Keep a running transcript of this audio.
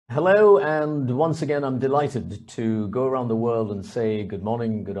Hello, and once again, I'm delighted to go around the world and say good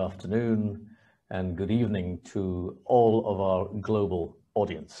morning, good afternoon, and good evening to all of our global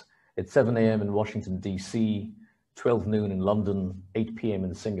audience. It's 7 a.m. in Washington, D.C., 12 noon in London, 8 p.m.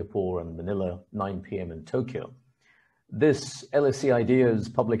 in Singapore and Manila, 9 p.m. in Tokyo. This LSE Ideas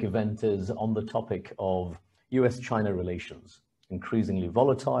public event is on the topic of US-China relations, increasingly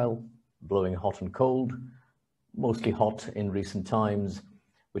volatile, blowing hot and cold, mostly hot in recent times,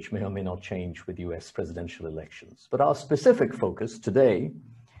 which may or may not change with US presidential elections. But our specific focus today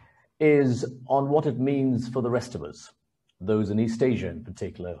is on what it means for the rest of us, those in East Asia in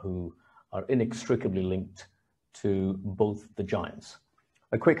particular, who are inextricably linked to both the giants.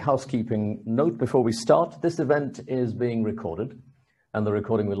 A quick housekeeping note before we start. This event is being recorded, and the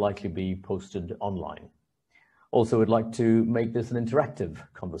recording will likely be posted online. Also, we'd like to make this an interactive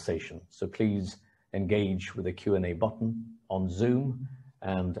conversation, so please engage with the Q&A button on Zoom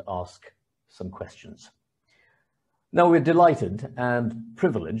and ask some questions. Now, we're delighted and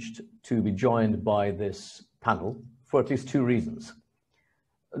privileged to be joined by this panel for at least two reasons.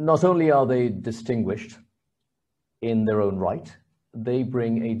 Not only are they distinguished in their own right, they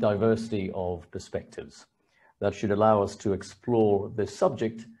bring a diversity of perspectives that should allow us to explore this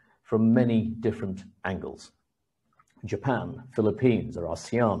subject from many different angles. Japan, Philippines, or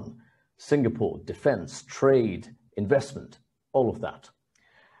ASEAN, Singapore, defense, trade, investment, all of that.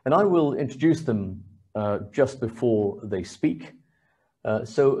 And I will introduce them just before they speak.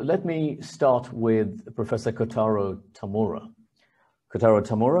 So let me start with Professor Kotaro Tamura. Kotaro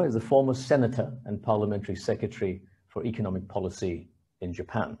Tamura is a former senator and parliamentary secretary for economic policy in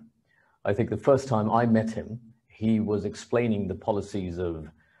Japan. I think the first time I met him, he was explaining the policies of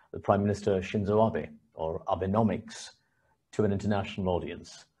the Prime Minister Shinzo Abe, or Abenomics, to an international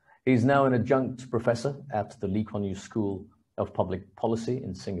audience. He's now an adjunct professor at the Lee Kuan Yew School of Public Policy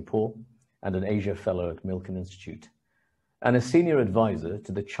in Singapore and an Asia Fellow at Milken Institute, and a senior advisor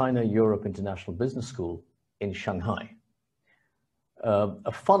to the China-Europe International Business School in Shanghai.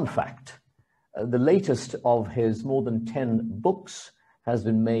 A fun fact, the latest of his more than 10 books has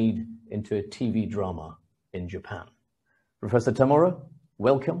been made into a TV drama in Japan. Professor Tamura,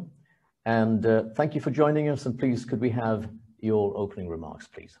 welcome, and thank you for joining us, and please could we have your opening remarks,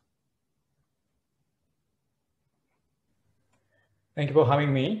 please? Thank you for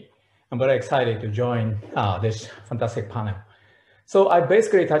having me. I'm very excited to join this fantastic panel. So I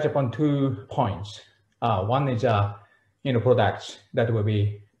basically touch upon 2 points. One is products that will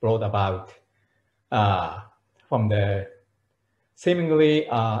be brought about from the seemingly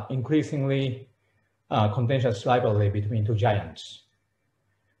increasingly contentious rivalry between 2 giants.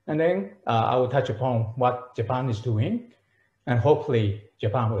 And then I will touch upon what Japan is doing and hopefully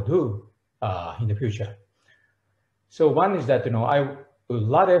Japan will do in the future. So one is that, I would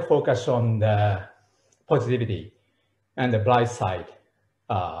rather focus on the positivity and the bright side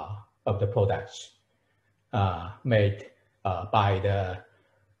of the products made by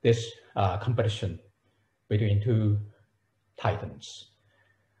this competition between 2 titans.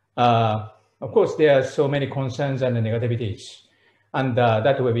 Of course, there are so many concerns and negativities, and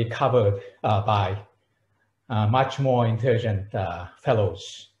that will be covered by much more intelligent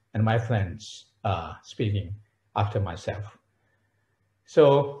fellows and my friends speaking after myself.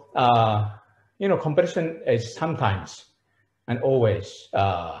 So, competition is sometimes and always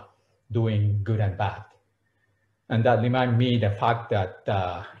doing good and bad. And that reminds me the fact that,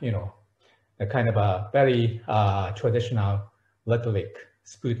 the kind of a very traditional rhetoric,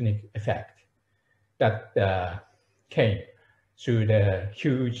 Sputnik effect that came through the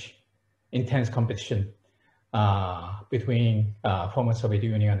huge, intense competition between former Soviet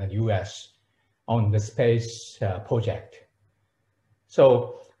Union and US on the space project.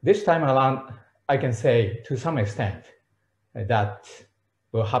 So this time around, I can say to some extent that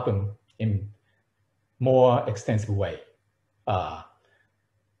will happen in more extensive way. From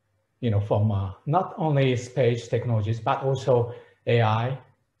not only space technologies, but also AI,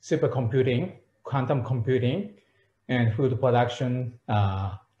 supercomputing, quantum computing, and food production,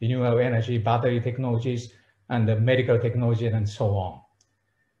 renewable energy, battery technologies, and the medical technology, and so on.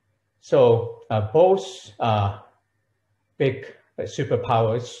 So both big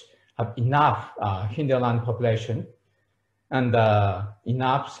superpowers have enough hinterland population and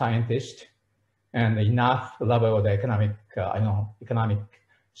enough scientists and enough level of the economic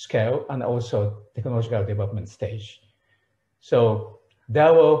scale and also technological development stage. So they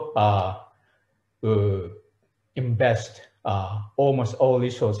will invest almost all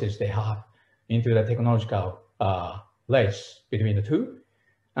resources they have into the technological race between the 2,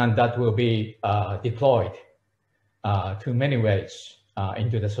 and that will be deployed to many ways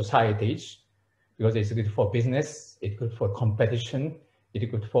into the societies, because it's good for business, it's good for competition, it's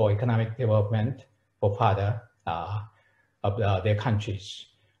good for economic development for further of their countries.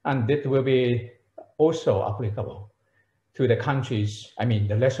 And that will be also applicable to the countries, I mean,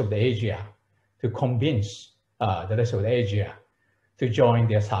 the rest of the Asia, to convince the rest of the Asia to join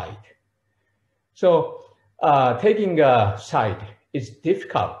their side. So taking a side is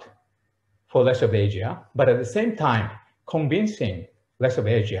difficult for rest of Asia, but at the same time, convincing rest of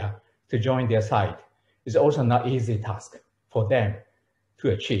Asia to join their side is also not easy task for them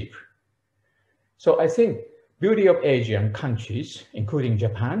to achieve. So I think beauty of Asian countries, including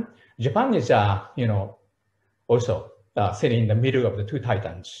Japan. Japan is, also sitting in the middle of the two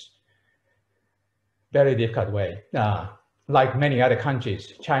titans. Very difficult way. Like many other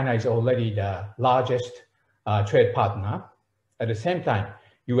countries, China is already the largest trade partner. At the same time,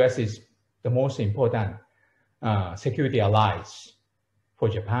 US is the most important security allies for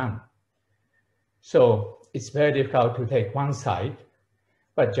Japan. So it's very difficult to take one side,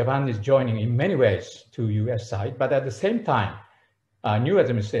 but Japan is joining in many ways to US side. But at the same time, new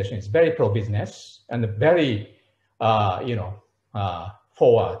administration is very pro-business and very,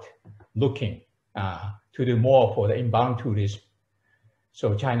 forward-looking to do more for the inbound tourism.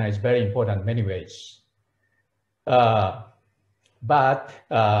 So China is very important in many ways. The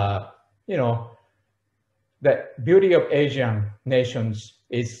beauty of Asian nations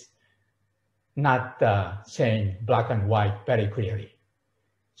is not saying black and white very clearly.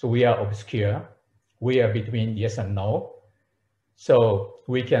 So we are obscure. We are between yes and no. So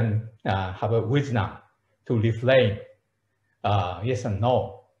we can have a wisdom to reframe yes and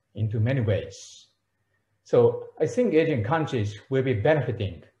no into many ways. So I think Asian countries will be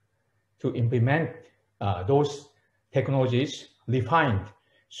benefiting to implement those technologies refined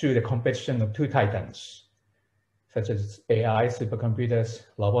through the competition of two titans, such as AI, supercomputers,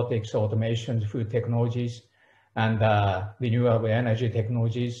 robotics, automation, food technologies, and renewable energy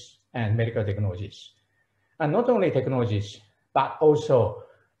technologies and medical technologies. And not only technologies, but also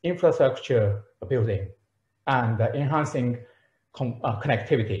infrastructure building and enhancing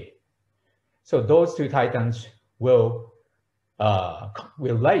connectivity. So those two titans will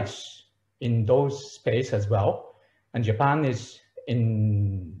race in those space as well. And Japan is,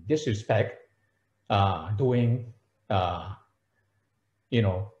 in this respect, doing, along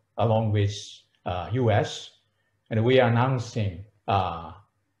with US, and we are announcing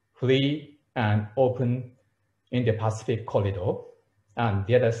free and open Indo-Pacific corridor. And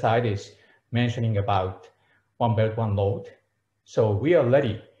the other side is mentioning about One Belt, One Road. So we are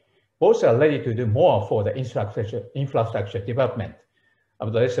ready, both are ready to do more for the infrastructure development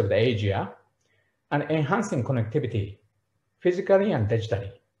of the rest of the Asia and enhancing connectivity physically and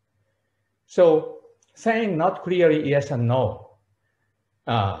digitally. So saying not clearly yes and no,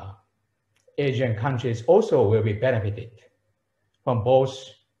 Asian countries also will be benefited from both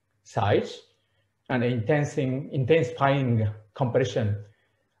sides, and intensifying competition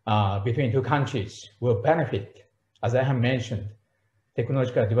between two countries will benefit, as I have mentioned,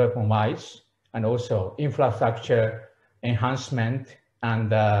 technological development-wise, and also infrastructure enhancement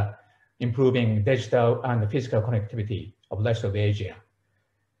and improving digital and physical connectivity of the rest of Asia.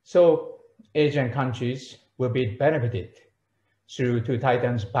 So Asian countries will be benefited through two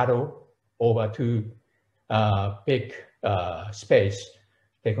titans battle over two big space,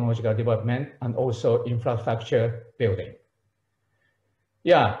 technological development and also infrastructure building.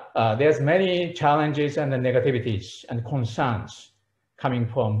 There's many challenges and the negativities and concerns coming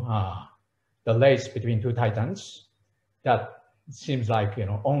from the race between two titans that seems like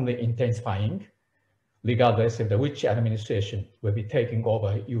only intensifying, regardless of which administration will be taking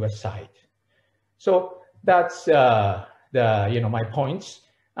over US side. So that's my points.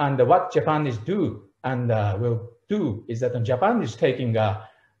 And what Japan is do and will do is that Japan is taking a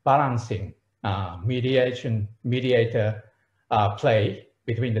balancing mediator play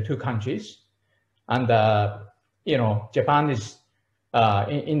between the two countries. And Japan is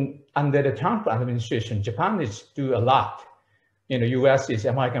under the Trump administration, Japan is do a lot. US is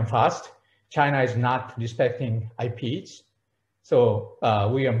American first. China is not respecting IPs. So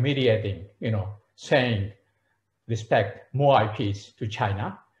we are mediating, saying respect more IPs to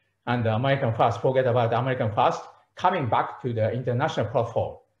China. And American first, forget about American first, coming back to the international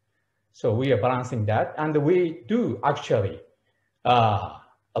platform. So we are balancing that. And we do actually a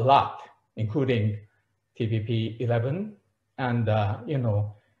lot, including TPP 11. And,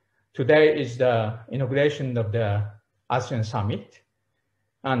 today is the inauguration of the ASEAN Summit.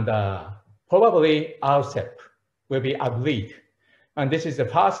 And probably RCEP will be agreed. And this is the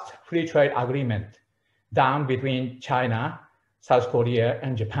first free trade agreement done between China South Korea,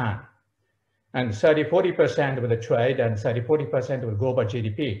 and Japan. And 30–40% of the trade and 30–40% of global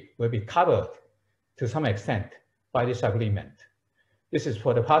GDP will be covered to some extent by this agreement. This is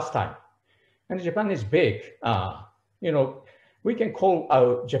for the first time. And Japan is big. We can call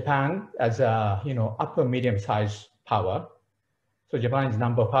out Japan as a upper medium-sized power. So Japan is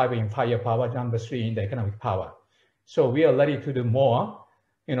number 5 in firepower, number 3 in the economic power. So we are ready to do more,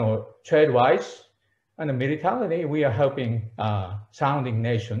 trade-wise, and militarily we are helping surrounding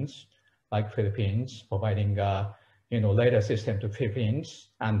nations like Philippines, providing radar system to Philippines,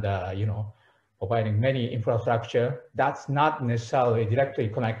 and providing many infrastructure that's not necessarily directly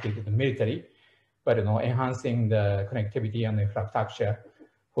connected to the military, but enhancing the connectivity and infrastructure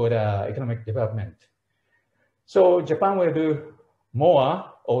for the economic development. So Japan will do more,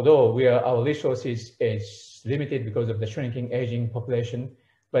 although our resources is limited because of the shrinking aging population,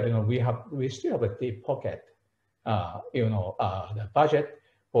 but we still have a deep pocket. The budget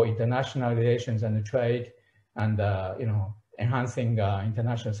for international relations and trade and enhancing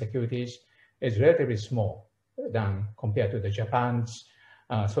international securities is relatively small than compared to the Japan's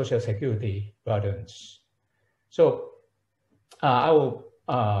social security burdens. So I will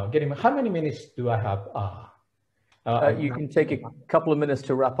get him. How many minutes do I have? You can take a couple of minutes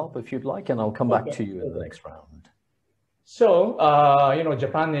to wrap up if you'd like, and I'll come back to you in the next round. So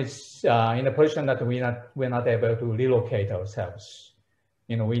Japan is in a position that we're not able to relocate ourselves.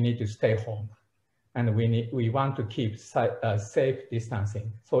 We need to stay home, and we want to keep safe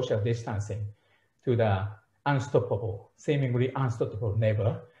distancing, social distancing, to the seemingly unstoppable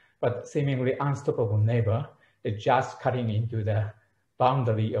neighbor. But seemingly unstoppable neighbor is just cutting into the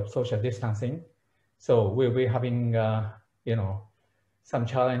boundary of social distancing. So we'll be having some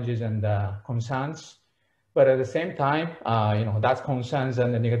challenges and concerns. But at the same time, that concerns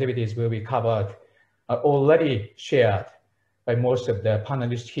and the negativities will be covered, already shared by most of the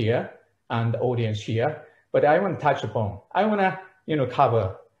panelists here and the audience here. But I want to touch upon, I want to,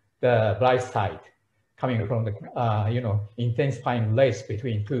 cover the bright side coming from the, intensifying race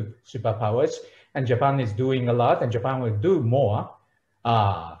between two superpowers. And Japan is doing a lot, and Japan will do more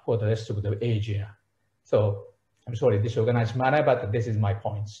for the rest of the Asia. So I'm sorry, disorganized manner, but this is my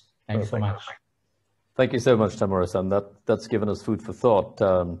points. Thanks so much. Thank you so much, Tamura-san. That's given us food for thought.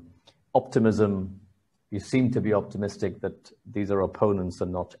 Optimism, you seem to be optimistic that these are opponents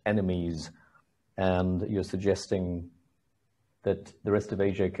and not enemies. And you're suggesting that the rest of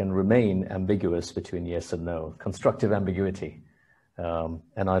Asia can remain ambiguous between yes and no, constructive ambiguity.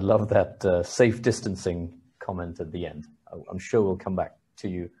 And I love that safe distancing comment at the end. I'm sure we'll come back to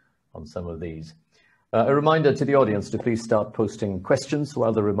you on some of these. A reminder to the audience to please start posting questions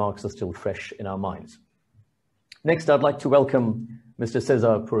while the remarks are still fresh in our minds. Next, I'd like to welcome Mr.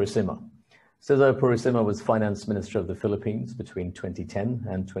 Cesar Purisima. Cesar Purisima was Finance Minister of the Philippines between 2010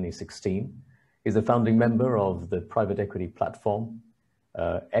 and 2016. He's a founding member of the private equity platform,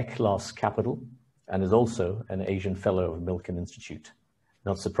 Escalates Capital, and is also an Asian Fellow of Milken Institute.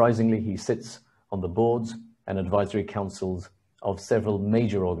 Not surprisingly, he sits on the boards and advisory councils of several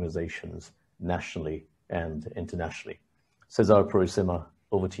major organizations nationally and internationally. Cesar Purisima,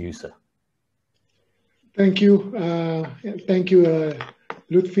 over to you, sir. Thank you. Thank you,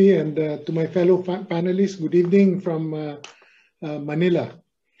 Lutfey, and to my fellow panelists, good evening from Manila.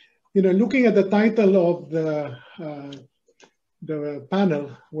 Looking at the title of the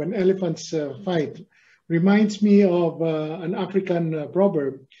panel, When Elephants Fight, reminds me of an African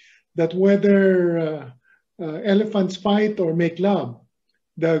proverb that whether elephants fight or make love,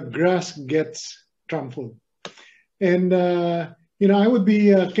 the grass gets trampled. And, I would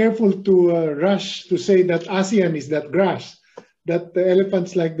be careful to rush to say that ASEAN is that grass that the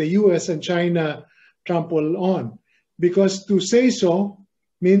elephants like the US and China trample on. Because to say so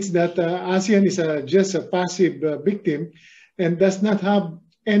means that ASEAN is just a passive victim and does not have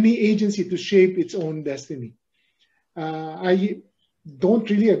any agency to shape its own destiny. I don't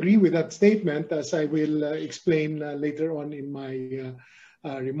really agree with that statement, as I will explain later on in my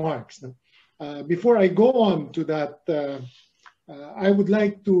remarks. Before I go on to that, I would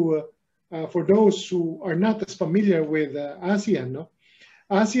like to, for those who are not as familiar with ASEAN,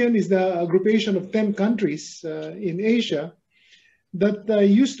 ASEAN is the aggregation of 10 countries in Asia that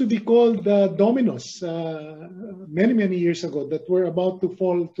used to be called dominoes many, many years ago, that were about to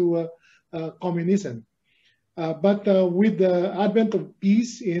fall to communism. But with the advent of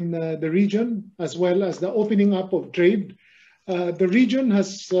peace in the region, as well as the opening up of trade, the region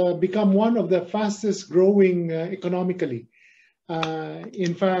has become one of the fastest growing economically.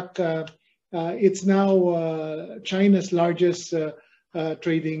 In fact, it's now China's largest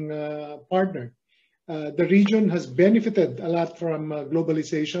trading partner. The region has benefited a lot from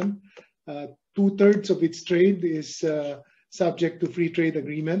globalization. 2/3 of its trade is subject to free trade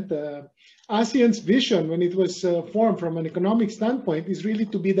agreement. ASEAN's vision, when it was formed from an economic standpoint, is really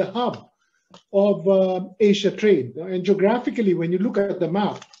to be the hub of Asia trade. And geographically, when you look at the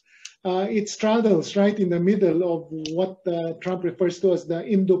map, it straddles right in the middle of what Trump refers to as the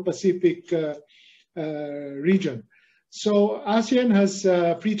Indo-Pacific region. So ASEAN has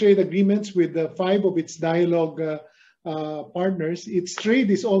free trade agreements with 5 of its dialogue partners. Its trade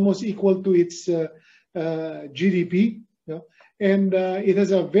is almost equal to its GDP, and it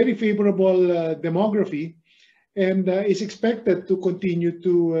has a very favorable demography, and is expected to continue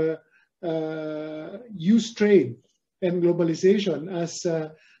to use trade and globalization as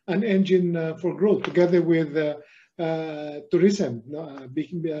an engine for growth, together with tourism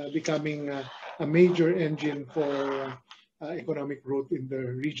becoming a major engine for economic growth in the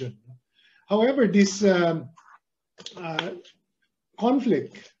region. However, this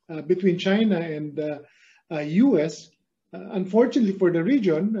conflict between China and U.S., unfortunately for the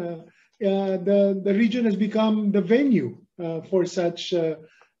region, the region has become the venue for such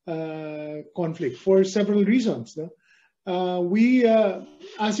conflict for several reasons.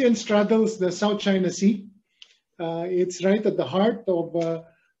 ASEAN straddles the South China Sea. It's right at the heart of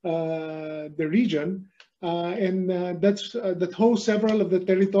the region, and that holds several of the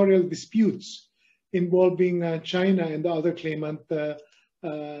territorial disputes involving China and the other claimant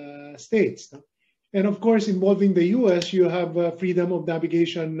states. And of course, involving the U.S., you have freedom of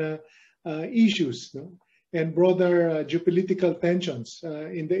navigation issues, and broader geopolitical tensions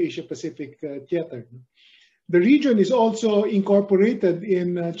in the Asia-Pacific theater. The region is also incorporated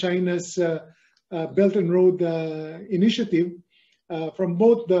in China's Belt and Road Initiative from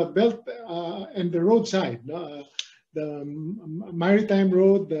both the Belt and the road side, the Maritime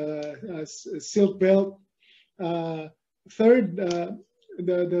Road, the Silk Belt. Third,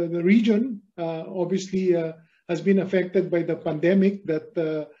 the region obviously has been affected by the pandemic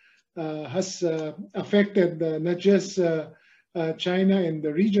that has affected not just China and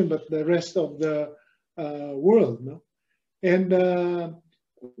the region, but the rest of the world. And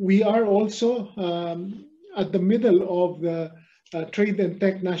we are also at the middle of the trade and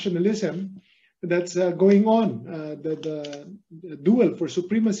tech nationalism that's going on, the duel for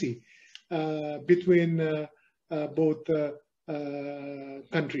supremacy between both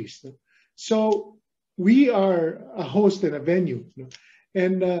countries. So we are a host and a venue,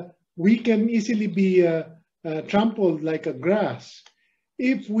 and we can easily be trampled like a grass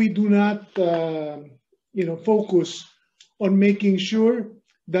if we do not focus on making sure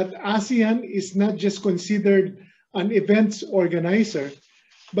that ASEAN is not just considered an events organizer,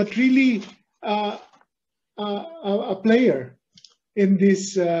 but really a player in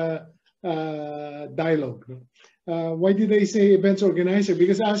this dialogue. Why did I say events organizer?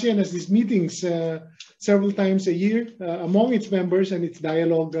 Because ASEAN has these meetings several times a year among its members and its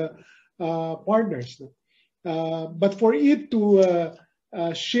dialogue partners. But for it to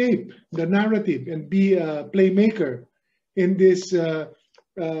shape the narrative and be a playmaker in this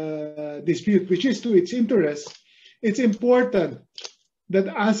dispute, which is to its interest, it's important that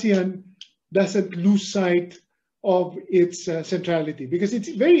ASEAN doesn't lose sight of its centrality, because it's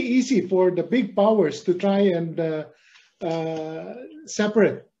very easy for the big powers to try and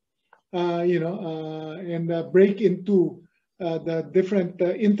separate, and break into the different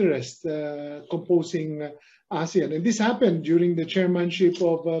interests composing ASEAN. And this happened during the chairmanship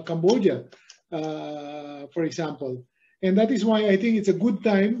of Cambodia, for example. And that is why I think it's a good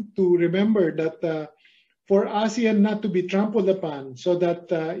time to remember that for ASEAN not to be trampled upon, so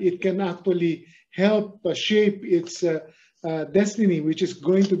that it can actually help shape its destiny, which is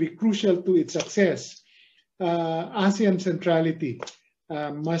going to be crucial to its success. ASEAN centrality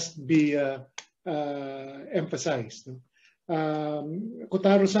must be emphasized.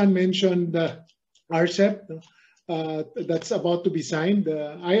 Kotaro-san mentioned RCEP that's about to be signed.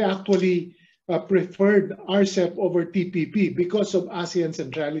 I actually preferred RCEP over TPP because of ASEAN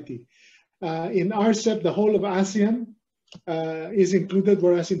centrality. In RCEP, the whole of ASEAN is included,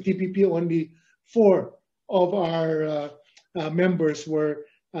 whereas in TPP, only 4 of our members were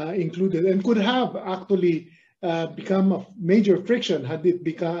included, and could have actually become a major friction had it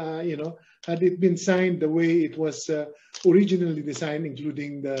become, had it been signed the way it was originally designed,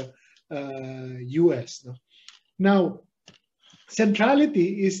 including the U.S. Now,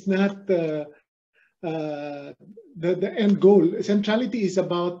 centrality is not the end goal. Centrality is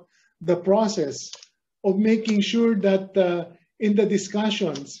about the process of making sure that in the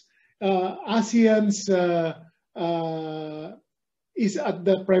discussions, ASEAN's is at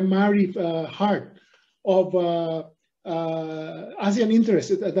the primary heart of ASEAN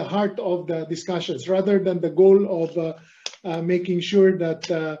interests at the heart of the discussions, rather than the goal of making sure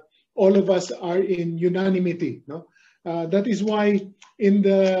that all of us are in unanimity. No? That is why in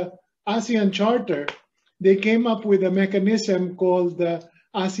the ASEAN Charter, they came up with a mechanism called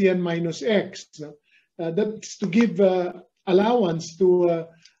ASEAN minus X. No? That's to give allowance to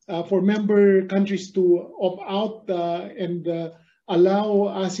for member countries to opt out and allow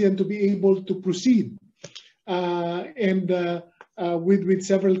ASEAN to be able to proceed with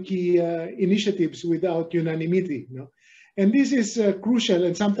several key initiatives without unanimity. You know? And this is crucial,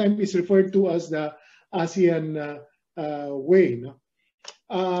 and sometimes it's referred to as the ASEAN way. You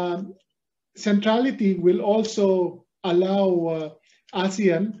know? Centrality will also allow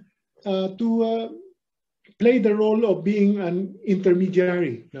ASEAN to play the role of being an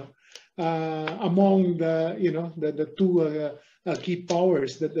intermediary, you know, among the two key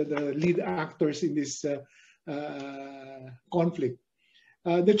powers, the lead actors in this conflict.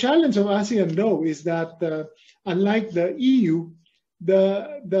 The challenge of ASEAN, though, is that unlike the EU,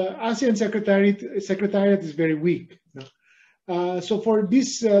 the ASEAN Secretariat is very weak. You know? So for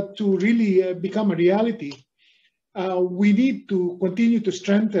this to really become a reality, we need to continue to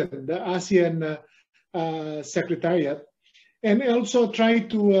strengthen the ASEAN Secretariat, and also try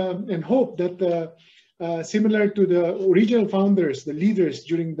to and hope that similar to the original founders, the leaders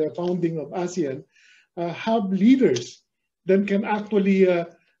during the founding of ASEAN, have leaders that can actually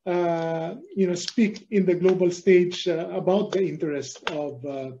speak in the global stage about the interests of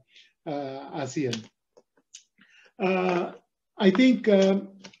ASEAN. I think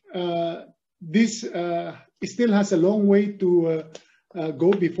this still has a long way to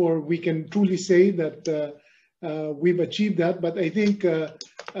go before we can truly say that we've achieved that. But I think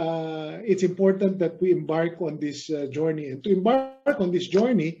it's important that we embark on this journey. And to embark on this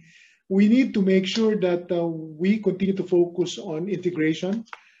journey, we need to make sure that we continue to focus on integration,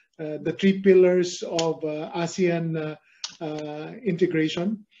 the three pillars of ASEAN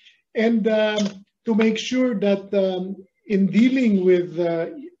integration, and to make sure that in dealing with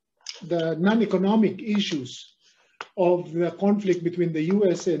the non-economic issues of the conflict between the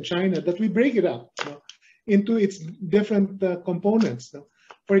US and China, that we break it up into its different components.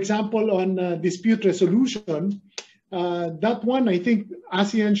 For example, on dispute resolution, that one, I think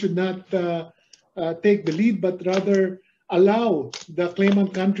ASEAN should not take the lead, but rather allow the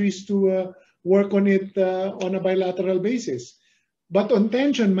claimant countries to work on it on a bilateral basis. But on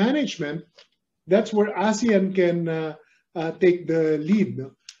tension management, that's where ASEAN can take the lead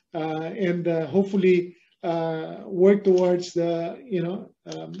and hopefully work towards the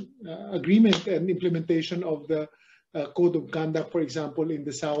agreement and implementation of the code of conduct, for example, in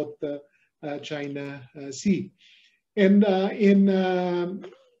the South China Sea. And in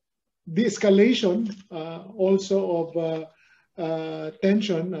the escalation also of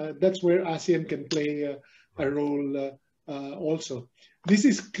tension, that's where ASEAN can play a role also. This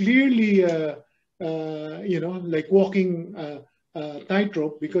is clearly, like walking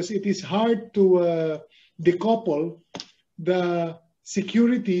tightrope, because it is hard to decouple the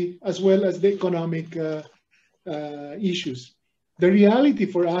security as well as the economic issues. The reality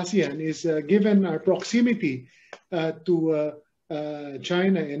for ASEAN is, given our proximity to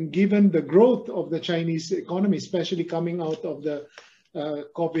China, and given the growth of the Chinese economy, especially coming out of the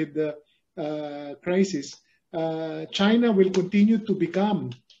COVID crisis, China will continue to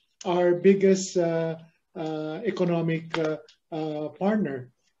become our biggest economic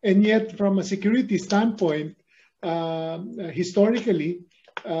partner. And yet, from a security standpoint, historically,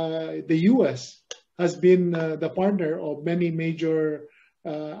 the US has been the partner of many major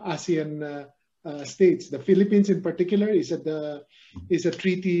ASEAN states. The Philippines, in particular, is a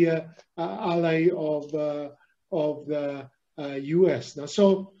treaty ally of the US. Now,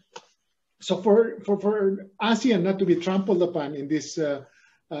 so for ASEAN not to be trampled upon in this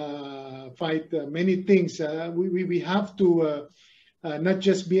fight, many things we have to not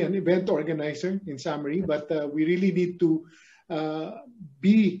just be an event organizer, in summary, but we really need to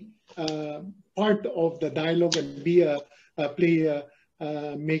be part of the dialogue and be a play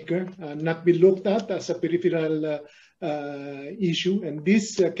maker, not be looked at as a peripheral issue. And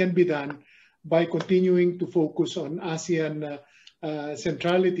this can be done by continuing to focus on ASEAN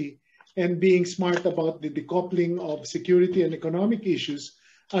centrality and being smart about the decoupling of security and economic issues,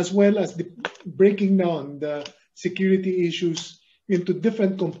 as well as breaking down the security issues into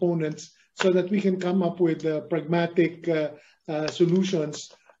different components, so that we can come up with pragmatic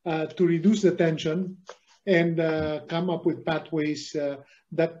solutions to reduce the tension and come up with pathways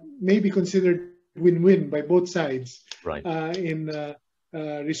that may be considered win-win by both sides, right, in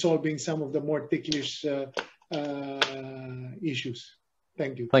resolving some of the more ticklish issues.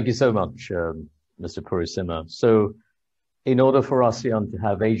 Thank you. Thank you so much, Mr. Purisima. So in order for ASEAN to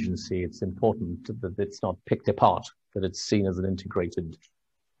have agency, it's important that it's not picked apart, that it's seen as an integrated,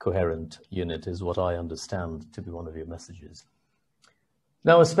 coherent unit, is what I understand to be one of your messages.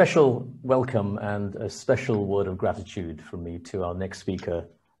 Now, a special welcome and a special word of gratitude from me to our next speaker,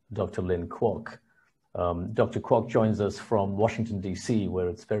 Dr. Lynn Kuok. Dr. Kuok joins us from Washington, D.C., where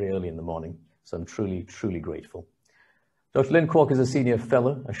it's very early in the morning, so I'm truly, truly grateful. Dr. Lynn Kuok is a senior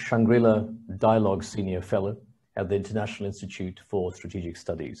fellow, a Shangri-La Dialogue senior fellow at the International Institute for Strategic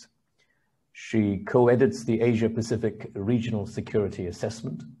Studies. She co-edits the Asia-Pacific Regional Security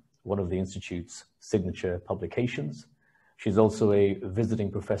Assessment, one of the Institute's signature publications. She's also a visiting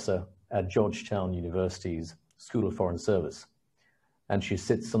professor at Georgetown University's School of Foreign Service, and she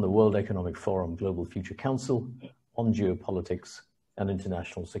sits on the World Economic Forum Global Future Council on geopolitics and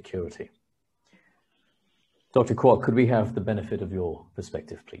international security. Dr. Kuok, could we have the benefit of your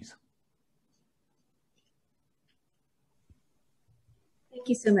perspective, please? Thank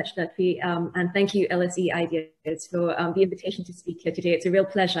you so much, Lutfey, and thank you, LSE Ideas, for the invitation to speak here today. It's a real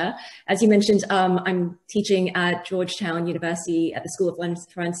pleasure. As you mentioned, I'm teaching at Georgetown University at the School of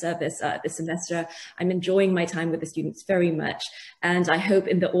Foreign Service this semester. I'm enjoying my time with the students very much, and I hope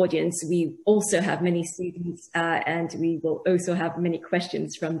in the audience we also have many students, and we will also have many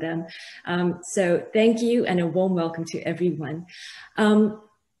questions from them. So thank you, and a warm welcome to everyone.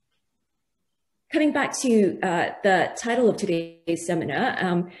 Coming back to the title of today's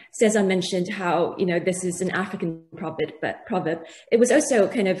seminar, Cesar mentioned how, this is an African proverb. It was also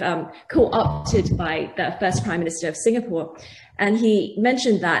kind of co-opted by the first Prime Minister of Singapore. And he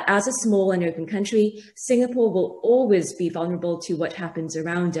mentioned that as a small and open country, Singapore will always be vulnerable to what happens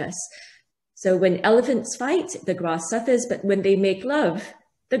around us. So when elephants fight, the grass suffers, but when they make love,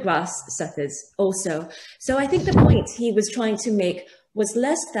 the grass suffers also. So I think the point he was trying to make was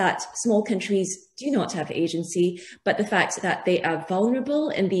less that small countries do not have agency, but the fact that they are vulnerable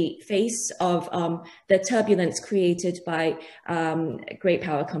in the face of the turbulence created by great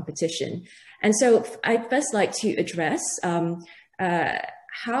power competition. And so I'd first like to address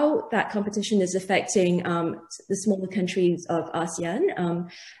how that competition is affecting the smaller countries of ASEAN.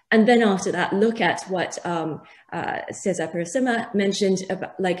 And then after that, look at what Cesar Purisima mentioned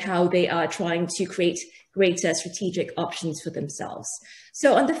about how they are trying to create greater strategic options for themselves.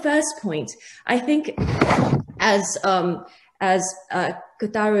 So on the first point, I think as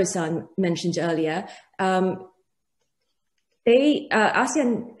Kotaro-san mentioned earlier,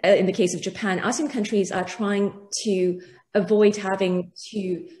 ASEAN, in the case of Japan, ASEAN countries are trying to avoid having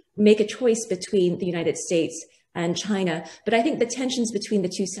to make a choice between the United States and China. But I think the tensions between the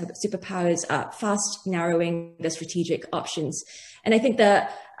two superpowers are fast narrowing the strategic options. And I think the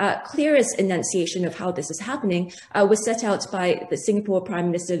clearest enunciation of how this is happening was set out by the Singapore Prime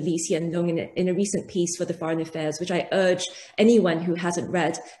Minister Lee Hsien Loong in a recent piece for the Foreign Affairs, which I urge anyone who hasn't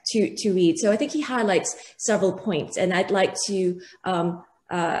read to read. So I think he highlights several points, and I'd like to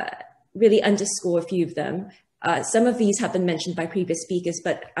really underscore a few of them. Some of these have been mentioned by previous speakers,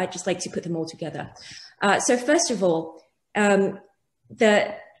 but I'd just like to put them all together. So first of all,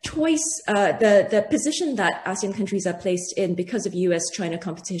 the choice, the position that ASEAN countries are placed in because of US-China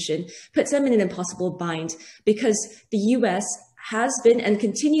competition puts them in an impossible bind, because the US has been and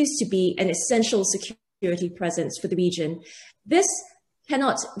continues to be an essential security presence for the region. This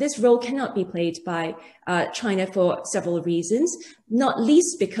role cannot be played by China for several reasons, not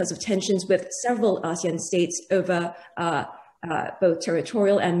least because of tensions with several ASEAN states over both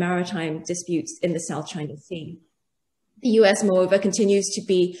territorial and maritime disputes in the South China Sea. The US, moreover, continues to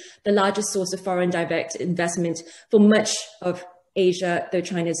be the largest source of foreign direct investment for much of Asia, though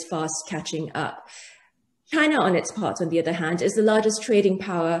China is fast catching up. China, on its part, on the other hand, is the largest trading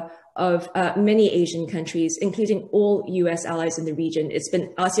power of many Asian countries, including all US allies in the region. It's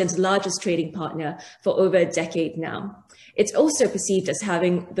been ASEAN's largest trading partner for over a decade now. It's also perceived as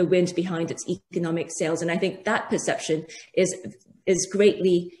having the wind behind its economic sails, and I think that perception is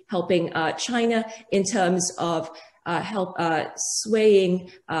greatly helping China in terms of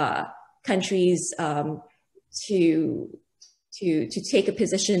swaying countries to take a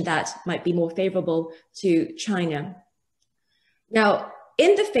position that might be more favorable to China. Now,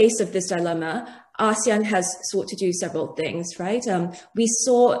 in the face of this dilemma, ASEAN has sought to do several things, right? We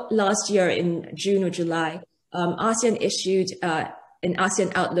saw last year in June or July, ASEAN issued an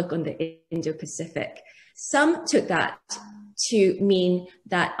ASEAN outlook on the Indo-Pacific. Some took that to mean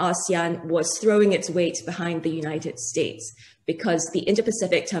that ASEAN was throwing its weight behind the United States, because the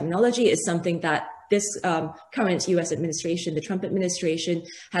Indo-Pacific terminology is something that this current US administration, the Trump administration,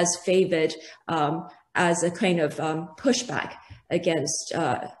 has favored as a kind of pushback against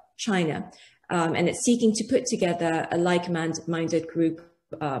China. And it's seeking to put together a like-minded group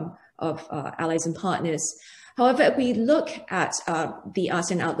of allies and partners. However, if we look at the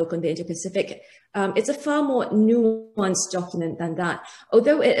ASEAN Outlook on the Indo-Pacific, it's a far more nuanced document than that.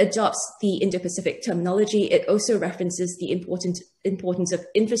 Although it adopts the Indo-Pacific terminology, it also references the importance of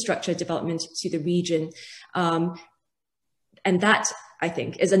infrastructure development to the region. And that, I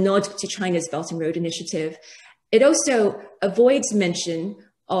think, is a nod to China's Belt and Road Initiative. It also avoids mention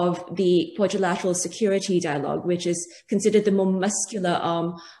of the quadrilateral security dialogue, which is considered the more muscular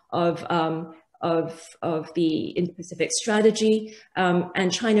arm of the Indo-Pacific strategy,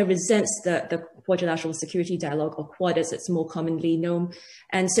 and China resents the quadrilateral security dialogue, or Quad as it's more commonly known.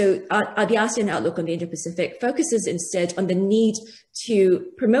 And so the ASEAN Outlook on the Indo-Pacific focuses instead on the need to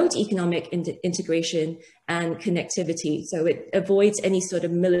promote economic integration and connectivity. So it avoids any sort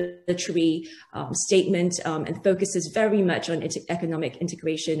of military statement and focuses very much on economic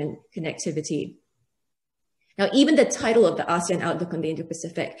integration and connectivity. Now, even the title of the ASEAN Outlook on the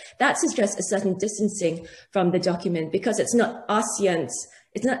Indo-Pacific, that suggests a certain distancing from the document, because it's not ASEAN's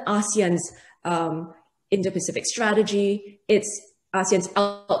Indo-Pacific strategy, it's ASEAN's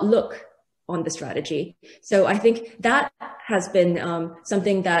outlook on the strategy. So I think that has been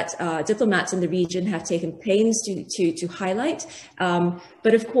something that diplomats in the region have taken pains to highlight.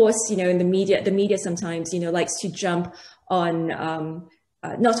 But of course, in the media sometimes, likes to jump on,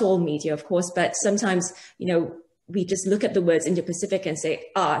 not all media, of course, but sometimes, we just look at the words Indo-Pacific and say,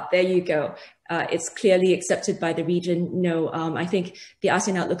 there you go. It's clearly accepted by the region. No, I think the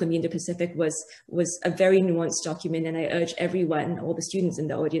ASEAN Outlook on the Indo-Pacific was a very nuanced document, and I urge everyone, all the students in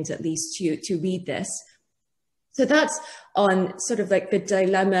the audience at least, to read this. So that's on sort of like the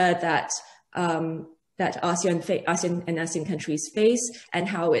dilemma that ASEAN and ASEAN countries face, and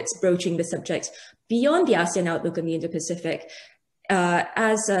how it's broaching the subject beyond the ASEAN Outlook on the Indo-Pacific.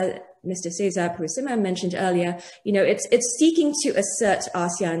 As Mr. Cesar Purisima mentioned earlier, it's seeking to assert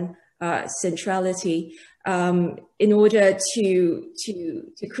ASEAN centrality in order to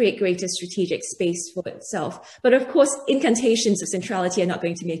create greater strategic space for itself. But of course, incantations of centrality are not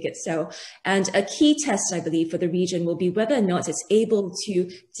going to make it so. And a key test, I believe, for the region will be whether or not it's able to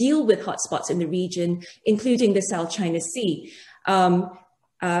deal with hotspots in the region, including the South China Sea.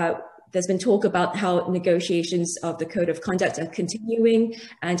 There's been talk about how negotiations of the Code of Conduct are continuing,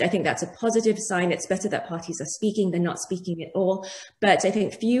 and I think that's a positive sign. It's better that parties are speaking than not speaking at all. But I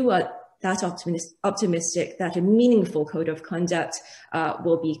think few are that optimistic that a meaningful Code of Conduct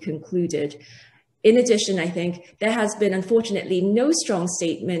will be concluded. In addition, I think there has been, unfortunately, no strong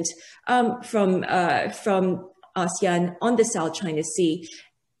statement from ASEAN on the South China Sea.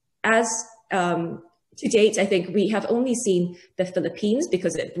 To date, I think we have only seen the Philippines,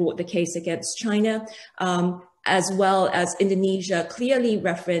 because it brought the case against China, as well as Indonesia clearly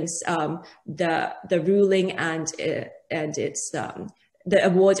reference the ruling and its the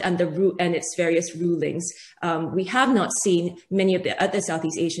award and its various rulings. We have not seen many of the other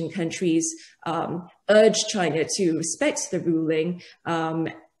Southeast Asian countries urge China to respect the ruling,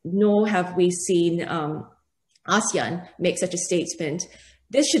 nor have we seen ASEAN make such a statement.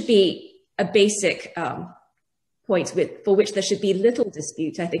 This should be a basic point for which there should be little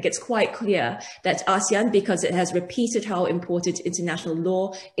dispute. I think it's quite clear that ASEAN, because it has repeated how important international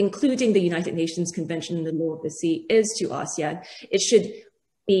law, including the United Nations Convention on the Law of the Sea, is to ASEAN, it should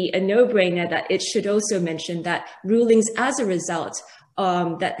be a no-brainer that it should also mention that rulings as a result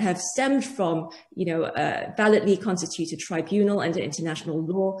that have stemmed from, a validly constituted tribunal under international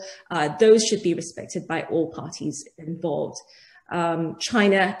law, those should be respected by all parties involved.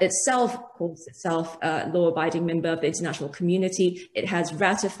 China itself calls itself a law-abiding member of the international community. It has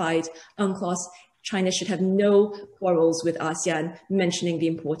ratified UNCLOS. China should have no quarrels with ASEAN, mentioning the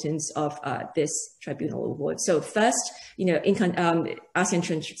importance of this tribunal award. So first,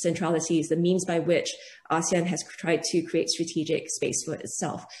 ASEAN centrality is the means by which ASEAN has tried to create strategic space for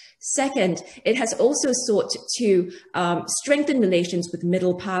itself. Second, it has also sought to strengthen relations with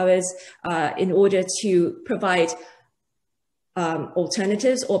middle powers in order to provide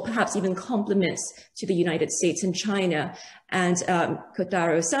alternatives or perhaps even complements to the United States and China. And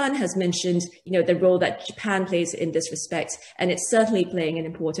Kotaro-san has mentioned, the role that Japan plays in this respect, and it's certainly playing an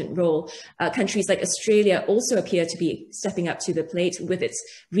important role. Countries like Australia also appear to be stepping up to the plate with its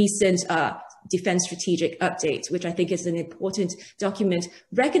recent defense strategic update, which I think is an important document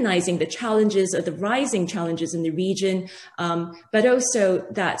recognizing the challenges or the rising challenges in the region, but also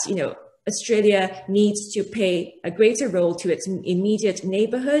that, Australia needs to pay a greater role to its immediate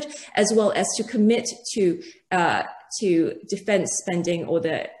neighborhood, as well as to commit to defense spending, or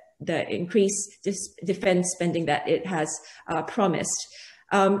the increased defense spending that it has promised.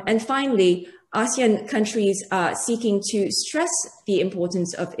 And finally, ASEAN countries are seeking to stress the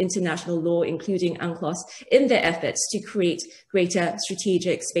importance of international law, including UNCLOS, in their efforts to create greater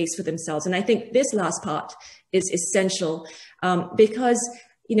strategic space for themselves. And I think this last part is essential because,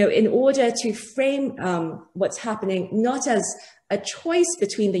 in order to frame what's happening not as a choice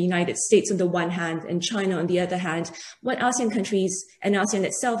between the United States on the one hand and China on the other hand, what ASEAN countries and ASEAN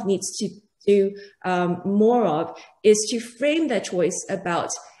itself needs to do more of is to frame their choice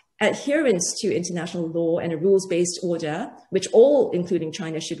about adherence to international law and a rules-based order, which all, including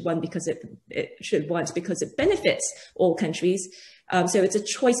China, should want because it benefits all countries. So it's a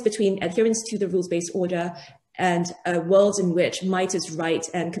choice between adherence to the rules-based order and a world in which might is right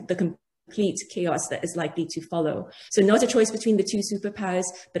and the complete chaos that is likely to follow. So not a choice between the two superpowers,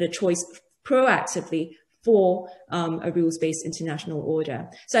 but a choice proactively for a rules-based international order.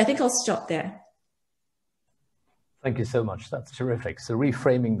 So I think I'll stop there. Thank you so much. That's terrific. So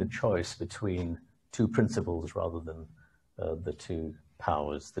reframing the choice between two principles rather than the two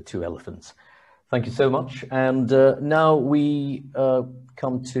powers, the two elephants. Thank you so much. And now we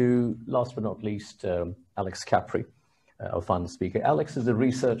come to, last but not least, Alex Capri, our final speaker. Alex is a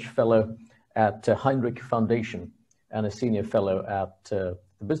research fellow at Heinrich Foundation and a senior fellow at the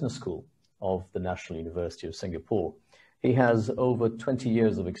Business School of the National University of Singapore. He has over 20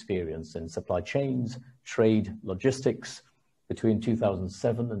 years of experience in supply chains, trade, logistics. Between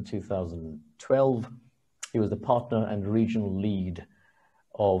 2007 and 2012, he was the partner and regional lead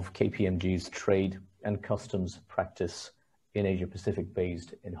of KPMG's trade and customs practice in Asia Pacific,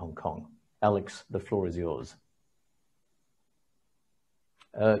 based in Hong Kong. Alex, the floor is yours.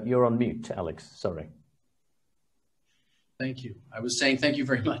 You're on mute, Alex, sorry. Thank you. I was saying thank you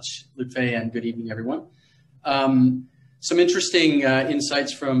very much, Lutfey, and good evening, everyone. Some interesting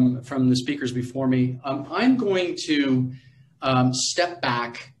insights from the speakers before me. I'm going to step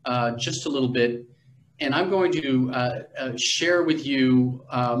back just a little bit, and I'm going to share with you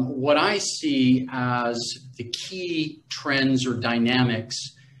what I see as the key trends or dynamics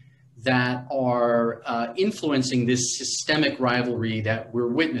that are influencing this systemic rivalry that we're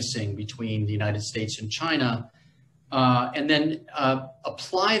witnessing between the United States and China, and then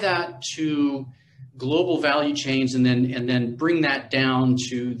apply that to global value chains, and then bring that down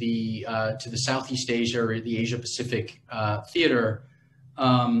to the Southeast Asia or the Asia Pacific theater,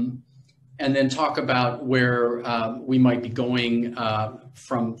 and then talk about where we might be going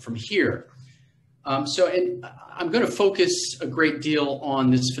from here. So I'm going to focus a great deal on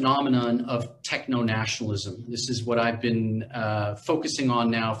this phenomenon of techno-nationalism. This is what I've been focusing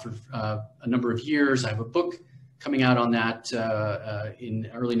on now for a number of years. I have a book coming out on that in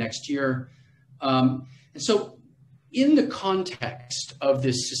early next year. And so in the context of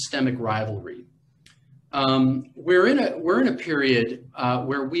this systemic rivalry, we're in a period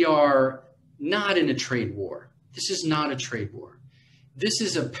where we are not in a trade war. This is not a trade war. This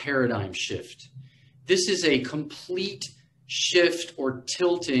is a paradigm shift. This is a complete shift or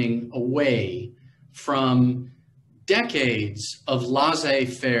tilting away from decades of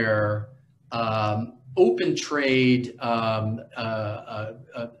laissez-faire, open trade,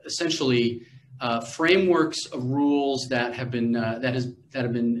 essentially frameworks of rules that have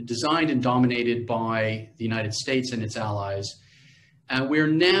been designed and dominated by the United States and its allies. We're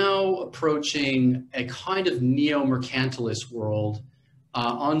now approaching a kind of neo-mercantilist world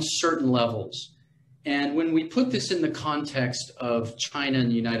on certain levels. And when we put this in the context of China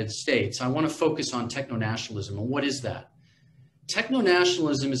and the United States, I want to focus on techno-nationalism. And what is that?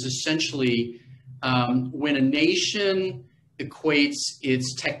 Techno-nationalism is essentially when a nation equates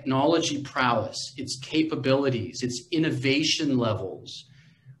its technology prowess, its capabilities, its innovation levels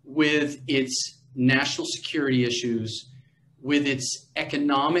with its national security issues, with its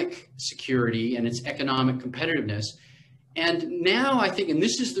economic security and its economic competitiveness. And now I think, and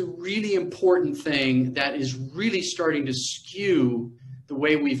this is the really important thing that is really starting to skew the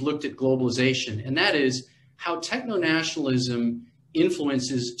way we've looked at globalization, and that is how techno-nationalism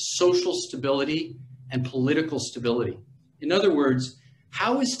influences social stability and political stability. In other words,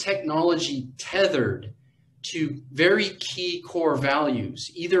 how is technology tethered to very key core values,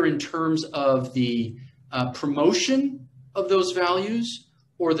 either in terms of the promotion of those values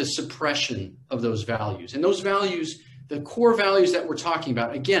or the suppression of those values? And those values, the core values that we're talking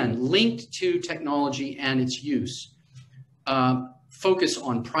about, again, linked to technology and its use, focus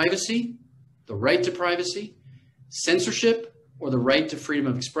on privacy, the right to privacy, censorship or the right to freedom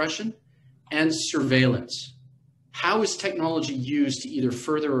of expression, and surveillance. How is technology used to either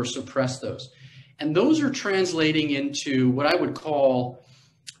further or suppress those? And those are translating into what I would call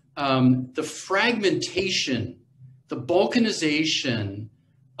the fragmentation, the balkanization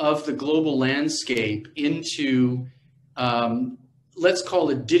of the global landscape into, let's call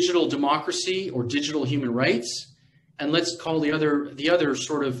it digital democracy or digital human rights, and let's call the other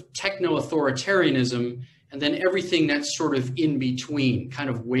sort of techno-authoritarianism, and then everything that's sort of in between, kind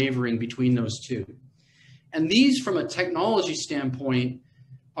of wavering between those two. And these, from a technology standpoint,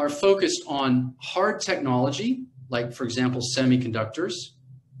 are focused on hard technology, like, for example, semiconductors.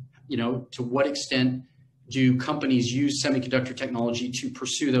 You know, to what extent do companies use semiconductor technology to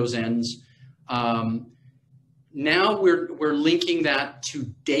pursue those ends? Now we're linking that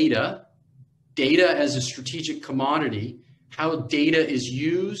to data as a strategic commodity, how data is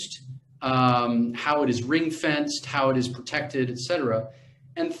used, how it is ring-fenced, how it is protected, et cetera.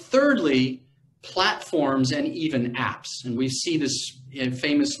 And thirdly, platforms and even apps. And we see this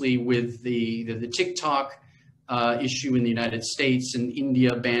famously with the TikTok issue in the United States and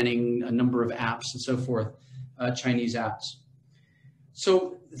India banning a number of apps and so forth, Chinese apps.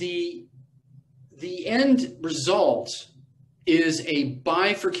 So the end result is a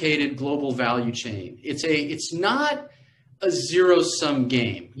bifurcated global value chain. It's not a zero-sum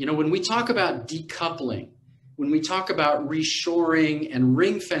game. You know, when we talk about decoupling, when we talk about reshoring and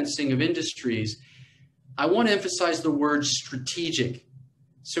ring fencing of industries, I want to emphasize the word strategic.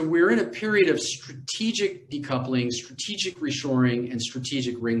 So we're in a period of strategic decoupling, strategic reshoring, and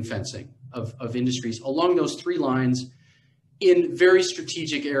strategic ring fencing of industries along those three lines in very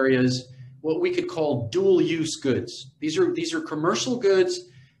strategic areas, what we could call dual use goods. These are commercial goods.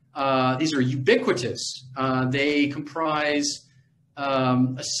 These are ubiquitous. They comprise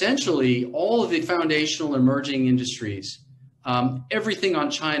essentially all of the foundational emerging industries, everything on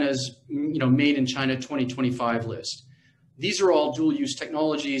China's Made in China 2025 list. These are all dual use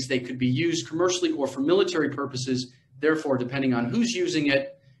technologies. They could be used commercially or for military purposes. Therefore, depending on who's using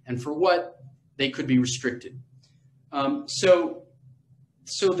it and for what, they could be restricted. So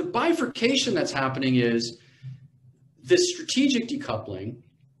the bifurcation that's happening is this strategic decoupling,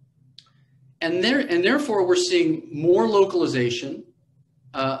 and therefore we're seeing more localization,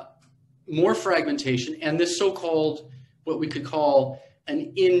 more fragmentation, and this so-called, what we could call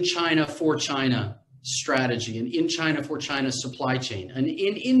an in China for China strategy, an in China for China supply chain, an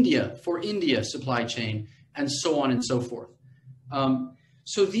in India for India supply chain, and so on and so forth.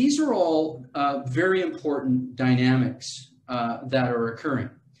 So these are all very important dynamics that are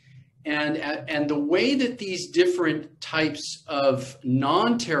occurring. And the way that these different types of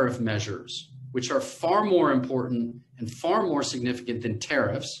non-tariff measures, which are far more important and far more significant than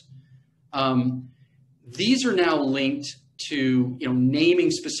tariffs, these are now linked to naming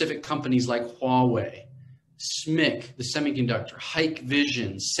specific companies like Huawei, SMIC, the semiconductor,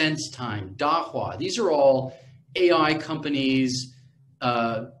 Hikvision, SenseTime, Dahua. These are all AI companies,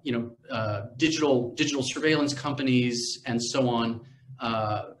 digital surveillance companies, and so on.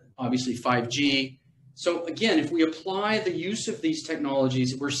 Obviously 5G. So again, if we apply the use of these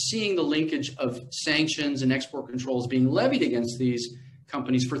technologies, we're seeing the linkage of sanctions and export controls being levied against these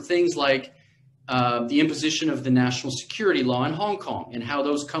companies for things like the imposition of the national security law in Hong Kong and how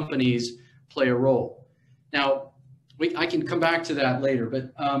those companies play a role. Now, I can come back to that later,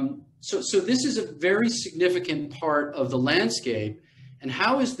 but so this is a very significant part of the landscape. And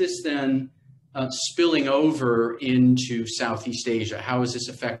how is this then spilling over into Southeast Asia? How is this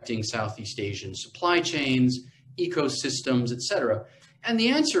affecting Southeast Asian supply chains, ecosystems, et cetera? And the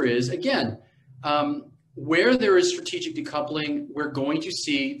answer is, again, where there is strategic decoupling, we're going to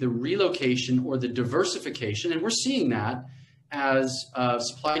see the relocation or the diversification, and we're seeing that as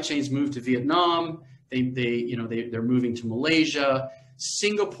supply chains move to Vietnam. They're moving to Malaysia.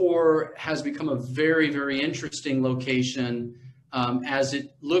 Singapore has become a very, very interesting location as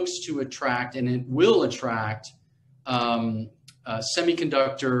it looks to attract, and it will attract,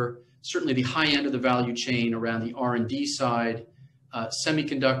 semiconductor, certainly the high end of the value chain around the R&D side,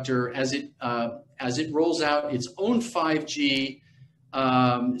 semiconductor as it rolls out its own 5G.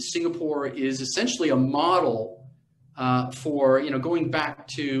 Singapore is essentially a model for, going back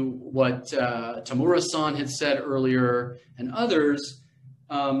to what Tamura-san had said earlier and others.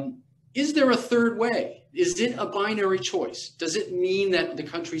 Is there a third way? Is it a binary choice? Does it mean that the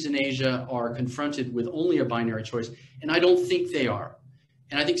countries in Asia are confronted with only a binary choice? And I don't think they are.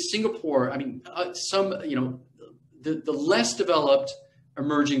 And I think Singapore, the less developed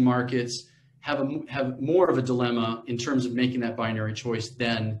emerging markets have more of a dilemma in terms of making that binary choice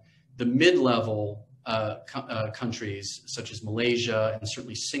than the mid-level countries such as Malaysia and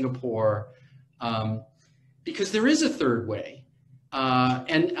certainly Singapore, because there is a third way.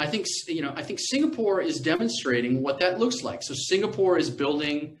 And I think Singapore is demonstrating what that looks like. So Singapore is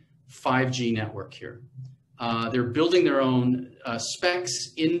building 5G network here. They're building their own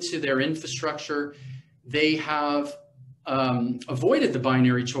specs into their infrastructure. They have avoided the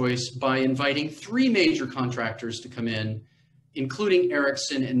binary choice by inviting 3 major contractors to come in, including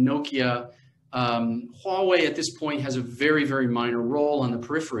Ericsson and Nokia. Huawei at this point has a very, very minor role on the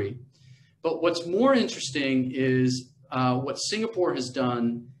periphery. But what's more interesting is what Singapore has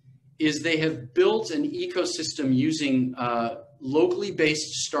done is they have built an ecosystem using locally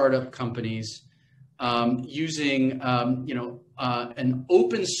based startup companies, using an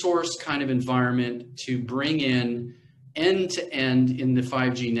open source kind of environment to bring in end-to-end in the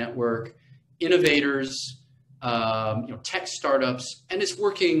 5G network, innovators, tech startups, and it's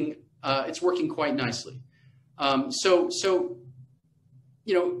working quite nicely.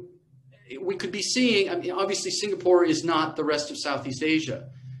 We could be seeing, obviously Singapore is not the rest of Southeast Asia,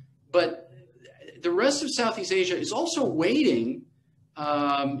 but the rest of Southeast Asia is also waiting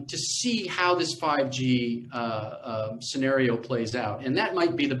to see how this 5G scenario plays out. And that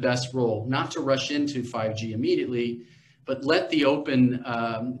might be the best role, not to rush into 5G immediately, but let the open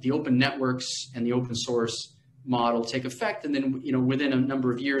networks and the open source model take effect. And then, within a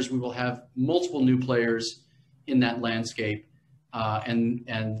number of years, we will have multiple new players in that landscape.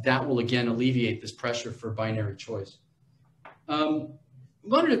 And that will again alleviate this pressure for binary choice. I'll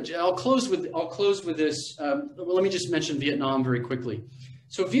close with this. Let me just mention Vietnam very quickly.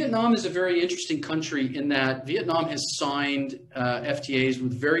 So Vietnam is a very interesting country in that Vietnam has signed FTAs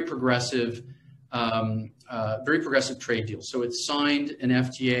with very progressive trade deals. So it's signed an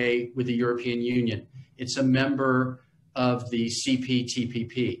FTA with the European Union. It's a member of the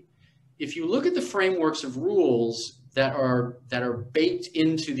CPTPP. If you look at the frameworks of rules that are baked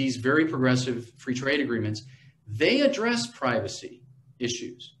into these very progressive free trade agreements, they address privacy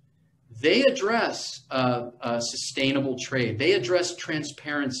issues. They address sustainable trade. They address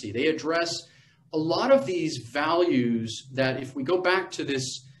transparency. They address a lot of these values that, if we go back to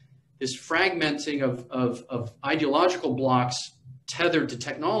this fragmenting of ideological blocks tethered to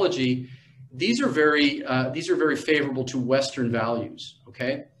technology, these are very favorable to Western values.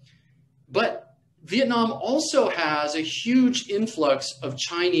 Okay, but Vietnam also has a huge influx of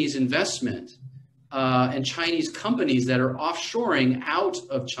Chinese investment and Chinese companies that are offshoring out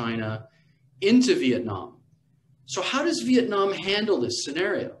of China into Vietnam. So how does Vietnam handle this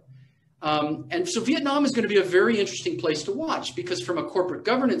scenario? And so Vietnam is going to be a very interesting place to watch, because from a corporate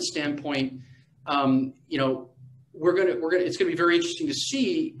governance standpoint, it's going to be very interesting to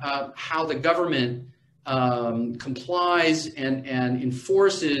see how the government complies and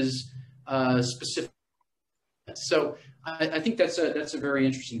enforces specific. So I think that's a very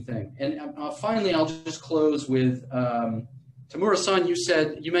interesting thing. And finally, I'll just close with Tamura-san.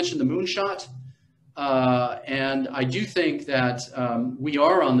 You mentioned the moonshot, and I do think that we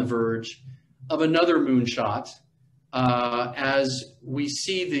are on the verge of another moonshot as we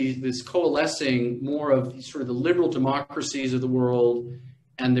see this coalescing more of sort of the liberal democracies of the world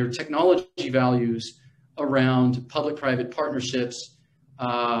and their technology values around public-private partnerships.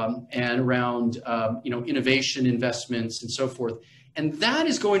 And around innovation investments and so forth. And that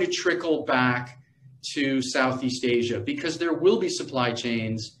is going to trickle back to Southeast Asia, because there will be supply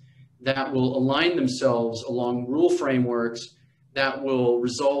chains that will align themselves along rule frameworks that will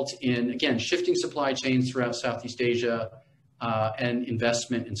result in, again, shifting supply chains throughout Southeast Asia and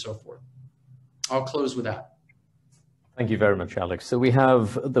investment and so forth. I'll close with that. Thank you very much, Alex. So we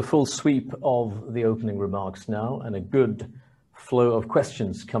have the full sweep of the opening remarks now, and a good flow of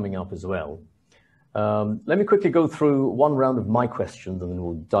questions coming up as well. Let me quickly go through one round of my questions, and then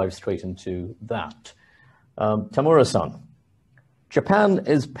we'll dive straight into that. Tamura-san, Japan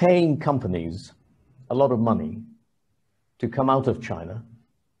is paying companies a lot of money to come out of China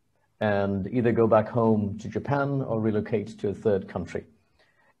and either go back home to Japan or relocate to a third country.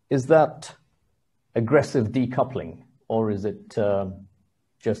 Is that aggressive decoupling, or is it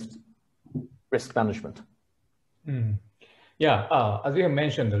just risk management? Yeah, as you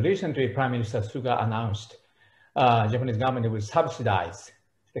mentioned, recently Prime Minister Suga announced Japanese government will subsidize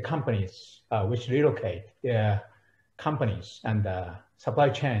the companies which relocate their companies and supply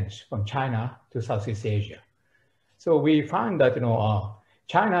chains from China to Southeast Asia. So we find that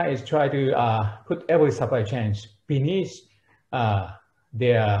China is trying to put every supply chains beneath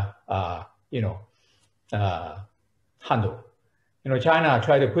their handle. China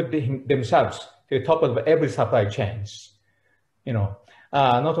try to put themselves to the top of every supply chains.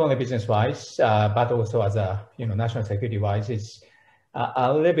 not only business-wise, but also as a national security-wise, it's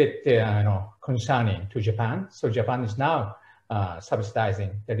a little bit concerning to Japan. So Japan is now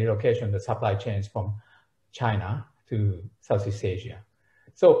subsidizing the relocation of the supply chains from China to Southeast Asia.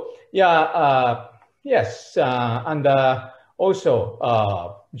 So yeah, yes, and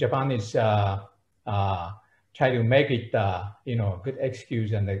also Japan is trying to make it good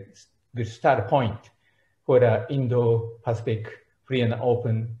excuse and a good start point for the Indo-Pacific free and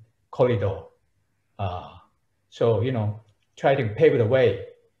open corridor. So try to pave the way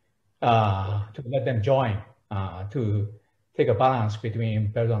to let them join to take a balance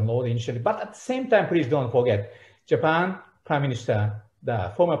between Belt and Road Initiative. But at the same time, please don't forget, Japan Prime Minister,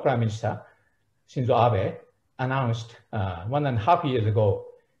 the former Prime Minister, Shinzo Abe, announced 1.5 years ago,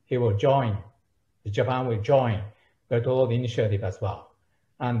 Japan will join Belt and Road Initiative as well.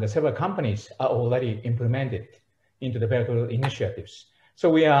 And several companies are already implemented into the Belt and Road Initiatives. So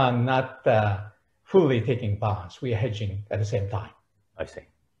we are not fully taking balance, we are hedging at the same time. I see.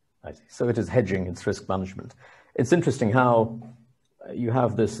 So it is hedging, it's risk management. It's interesting how you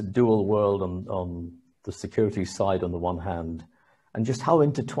have this dual world on the security side on the one hand, and just how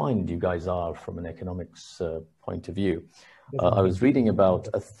intertwined you guys are from an economics point of view. I was reading about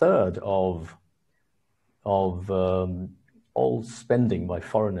a third of all spending by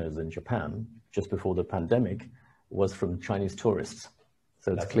foreigners in Japan just before the pandemic was from Chinese tourists.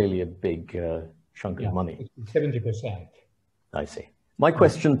 So it's clearly a big chunk of money. 70%. I see. My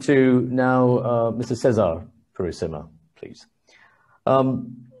question to now Mr. Cesar Purisima, please.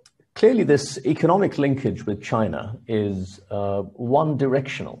 Clearly this economic linkage with China is one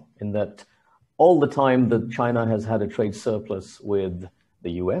directional in that all the time that China has had a trade surplus with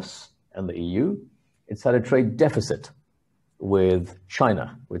the US and the EU, it's had a trade deficit with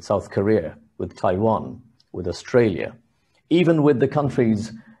China, with South Korea, with Taiwan, with Australia, even with the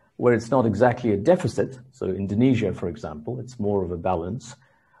countries where it's not exactly a deficit. So Indonesia, for example, it's more of a balance,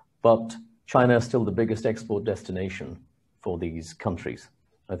 but China is still the biggest export destination for these countries.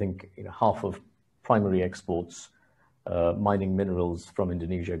 I think half of primary exports, mining minerals from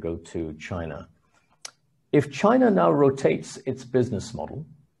Indonesia, go to China. If China now rotates its business model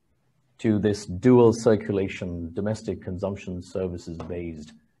to this dual circulation, domestic consumption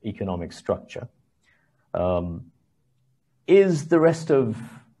services-based economic structure, is the rest of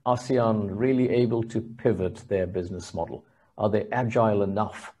ASEAN really able to pivot their business model? Are they agile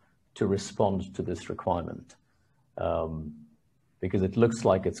enough to respond to this requirement? Because it looks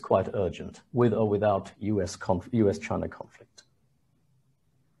like it's quite urgent, with or without US-China conflict.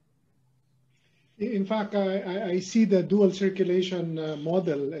 In fact, I see the dual circulation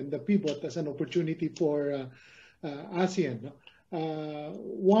model and the pivot as an opportunity for ASEAN.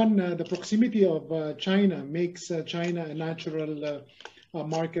 One, the proximity of China makes China a natural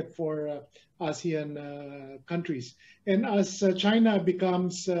market for ASEAN countries. And as China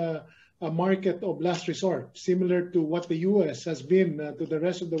becomes a market of last resort, similar to what the US has been to the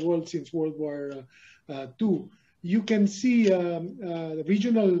rest of the world since World War II, you can see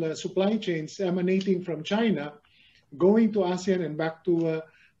regional supply chains emanating from China, going to ASEAN and back to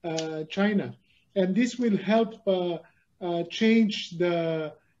China. And this will help change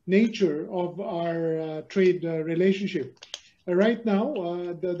the nature of our trade relationship. Right now,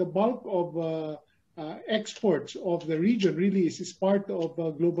 the bulk of exports of the region really is part of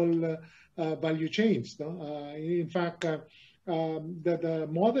global value chains. In fact, the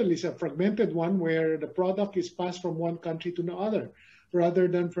model is a fragmented one where the product is passed from one country to another, rather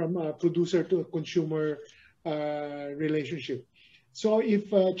than from a producer to a consumer relationship. So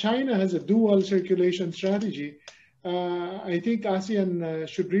if China has a dual circulation strategy, I think ASEAN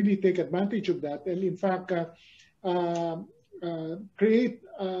should really take advantage of that, and in fact create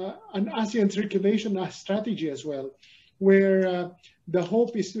an ASEAN circulation strategy as well, where the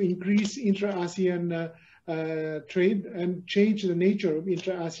hope is to increase intra-ASEAN trade and change the nature of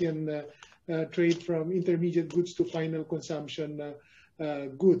intra-ASEAN trade from intermediate goods to final consumption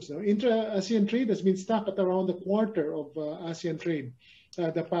goods. Now, intra-ASEAN trade has been stuck at around a quarter of ASEAN trade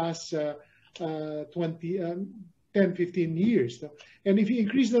the past 10, 15 years. And if you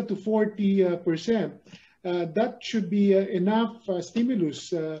increase that to 40%, that should be enough stimulus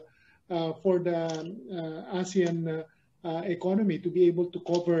for the ASEAN economy to be able to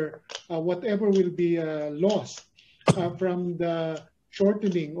cover whatever will be lost from the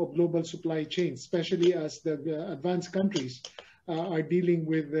shortening of global supply chains, especially as the advanced countries are dealing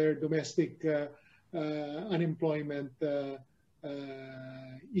with their domestic unemployment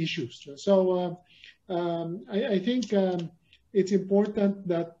issues. So I think it's important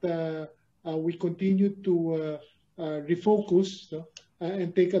that we continue to refocus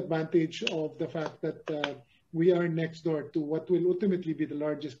and take advantage of the fact that we are next door to what will ultimately be the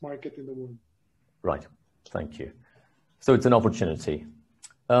largest market in the world. Right. Thank you. So it's an opportunity.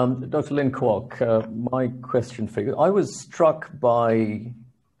 Dr. Lynn Kuok, my question for you, I was struck by,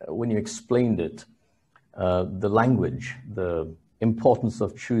 when you explained it, the language, the importance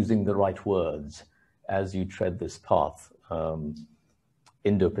of choosing the right words as you tread this path.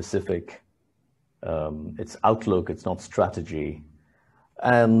 Indo-Pacific, it's outlook, it's not strategy.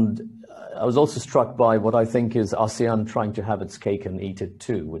 And I was also struck by what I think is ASEAN trying to have its cake and eat it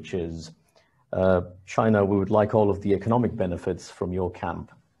too, which is China, we would like all of the economic benefits from your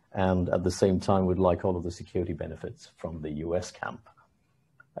camp, and at the same time, we'd like all of the security benefits from the US camp.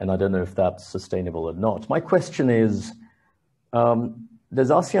 And I don't know if that's sustainable or not. My question is, does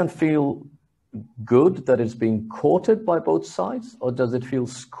ASEAN feel good that it's being courted by both sides, or does it feel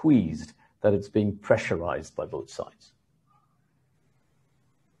squeezed that it's being pressurized by both sides?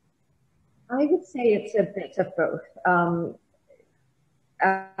 I would say it's a bit of both.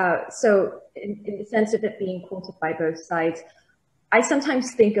 So in the sense of it being courted by both sides, I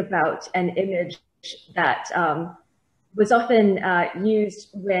sometimes think about an image that was often used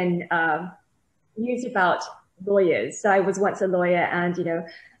when used about lawyers. So I was once a lawyer, and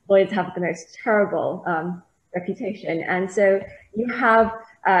lawyers have the most terrible reputation. And so you have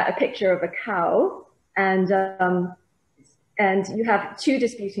a picture of a cow, and you have two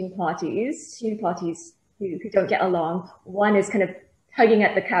disputing parties, who don't get along. One is kind of tugging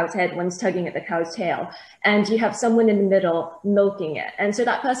at the cow's head, one's tugging at the cow's tail, and you have someone in the middle milking it. And so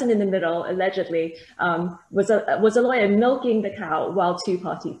that person in the middle allegedly was a lawyer milking the cow while two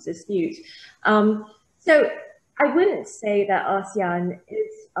parties dispute. So I wouldn't say that ASEAN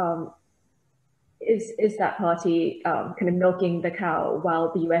is that party kind of milking the cow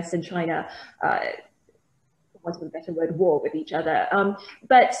while the US and China, for want of a better word, war with each other.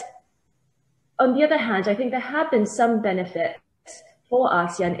 But on the other hand, I think there have been some benefits for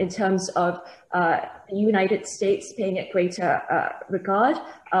ASEAN in terms of the United States paying it greater regard.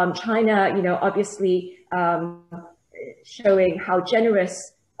 China, obviously showing how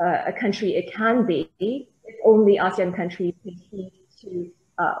generous a country it can be if only ASEAN countries pay heed to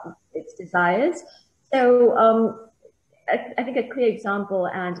its desires. So I think a clear example,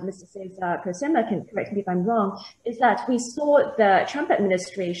 and Mr. Cesar Purisima can correct me if I'm wrong, is that we saw the Trump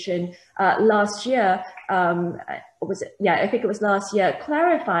administration last year, I think it was last year,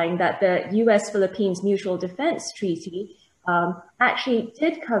 clarifying that the US-Philippines Mutual Defense Treaty actually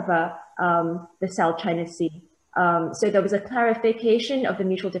did cover the South China Sea. So there was a clarification of the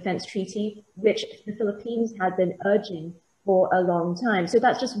Mutual Defense Treaty, which the Philippines had been urging for a long time. So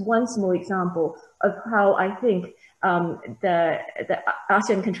that's just one small example of how I think the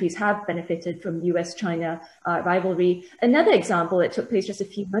ASEAN countries have benefited from US-China rivalry. Another example, it took place just a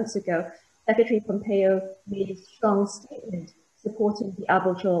few months ago. Secretary Pompeo made a strong statement supporting the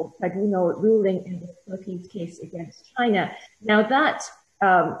arbitral tribunal ruling in the Philippines case against China. Now that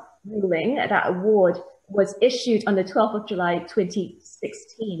ruling, that award, was issued on the 12th of July,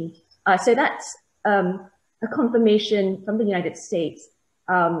 2016. So that's a confirmation from the United States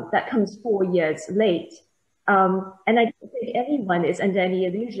that comes 4 years late. And I don't think anyone is under any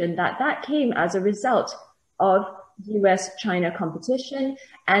illusion that that came as a result of US-China competition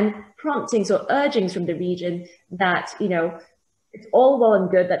and promptings or urgings from the region that, it's all well and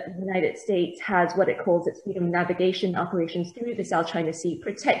good that the United States has what it calls its freedom of navigation operations through the South China Sea,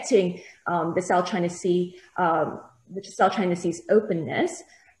 protecting the South China Sea, the South China Sea's openness.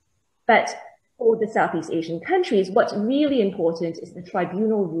 But for the Southeast Asian countries, what's really important is the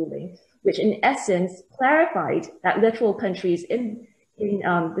tribunal ruling, which in essence clarified that littoral countries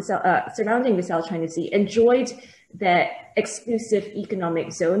surrounding the South China Sea enjoyed their exclusive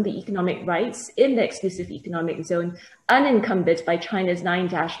economic zone, the economic rights in the exclusive economic zone, unencumbered by China's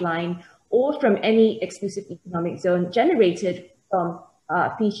 9-dash line or from any exclusive economic zone generated from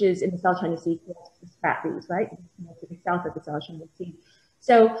features in the South China Sea called the Capri, right, to the south of the South China Sea.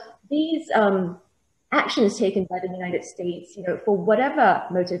 So these actions taken by the United States, for whatever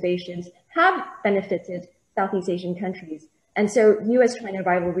motivations, have benefited Southeast Asian countries. And so US-China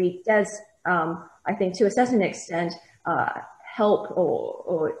rivalry does, I think, to a certain extent, help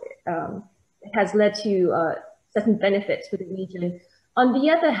or has led to certain benefits for the region. On the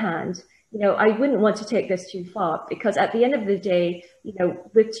other hand, I wouldn't want to take this too far, because at the end of the day,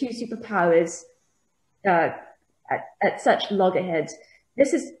 with two superpowers at such loggerheads,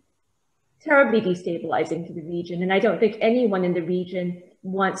 this is terribly destabilizing to the region. And I don't think anyone in the region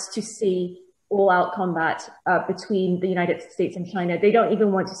wants to see all-out combat between the United States and China. They don't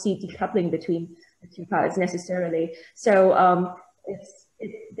even want to see decoupling between the two powers necessarily. So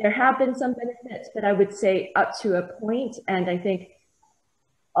there have been some benefits, but I would say up to a point, and I think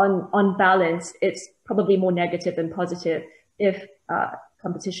on balance, it's probably more negative than positive if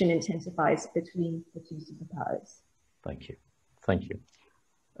competition intensifies between the two superpowers. Thank you. Thank you.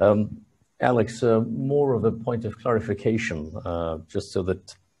 Alex, more of a point of clarification, just so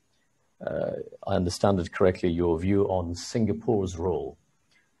that I understand it correctly, your view on Singapore's role.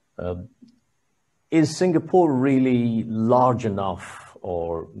 Is Singapore really large enough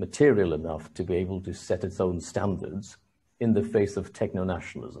or material enough to be able to set its own standards in the face of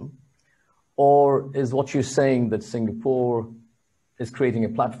techno-nationalism? Or is what you're saying that Singapore is creating a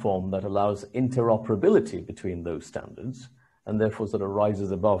platform that allows interoperability between those standards and therefore sort of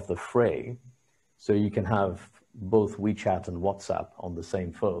rises above the fray, so you can have both WeChat and WhatsApp on the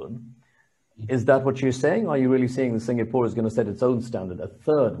same phone? Is that what you're saying? Are you really saying that Singapore is going to set its own standard a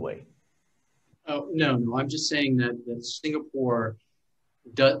third way? Oh, no. I'm just saying that Singapore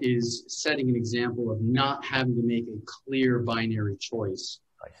is setting an example of not having to make a clear binary choice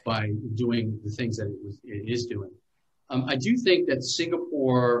by doing the things that it is doing. I do think that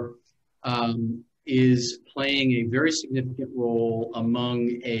Singapore is playing a very significant role among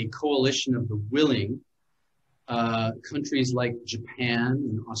a coalition of the willing, countries like Japan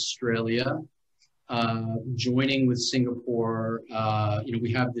and Australia, joining with Singapore.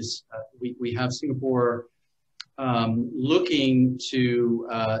 We have this. We have Singapore looking to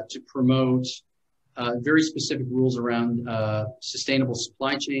promote very specific rules around sustainable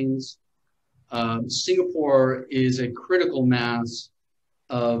supply chains. Singapore is a critical mass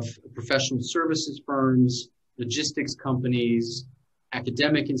of professional services firms, logistics companies,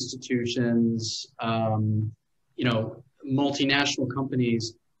 academic institutions, multinational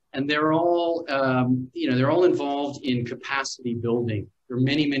companies, and they're all involved in capacity building. There are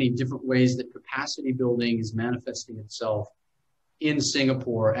many, many different ways that capacity building is manifesting itself in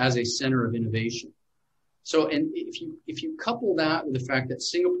Singapore as a center of innovation. So, and if you couple that with the fact that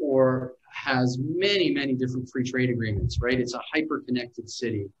Singapore has many, many different free trade agreements, right? It's a hyper-connected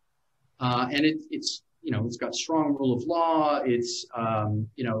city, and it's got strong rule of law. It's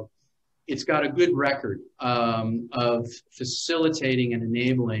got a good record of facilitating and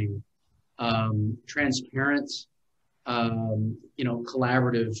enabling transparent,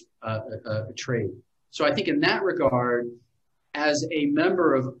 collaborative trade. So I think in that regard, as a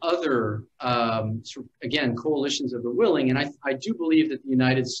member of other, coalitions of the willing, and I do believe that the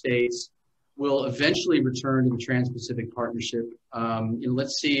United States will eventually return to the Trans-Pacific Partnership.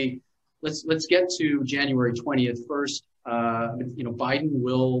 Let's get to January 20th first. Biden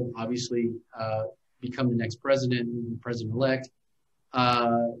will obviously become the next president-elect.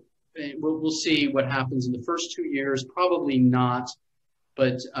 We'll see what happens in the first 2 years. Probably not.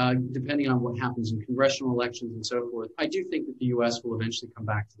 But depending on what happens in congressional elections and so forth, I do think that the U.S. will eventually come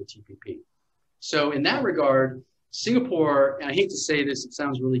back to the TPP. So in that regard, Singapore, and I hate to say this, it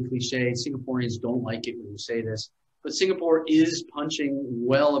sounds really cliche, Singaporeans don't like it when you say this, but Singapore is punching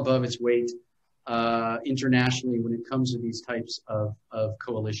well above its weight internationally when it comes to these types of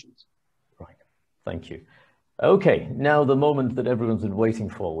coalitions. Right. Thank you. Okay, now the moment that everyone's been waiting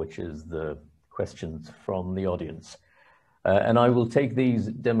for, which is the questions from the audience. And I will take these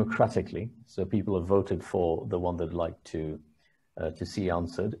democratically, so people have voted for the one they'd like to see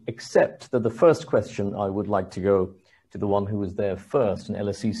answered, except that the first question I would like to go to the one who was there first, an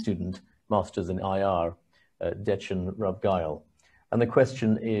LSE student, Masters in IR, Dechen Rabgail. And the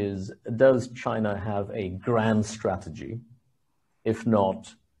question is, does China have a grand strategy? If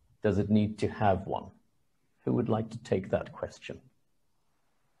not, does it need to have one? Who would like to take that question?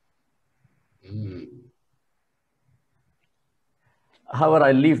 How would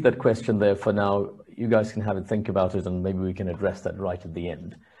I leave that question there for now? You guys can have a think about it and maybe we can address that right at the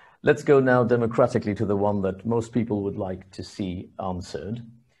end. Let's go now democratically to the one that most people would like to see answered.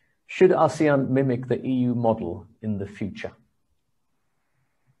 Should ASEAN mimic the EU model in the future?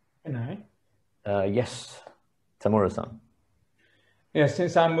 Can I? Yes, Tamura-san. Yeah,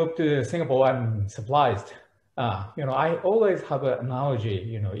 since I moved to Singapore, I'm surprised. I always have an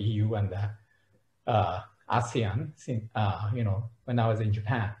analogy, EU and ASEAN, when I was in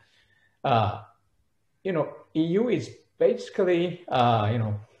Japan. EU is basically,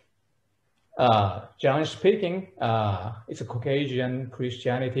 generally speaking, it's a Caucasian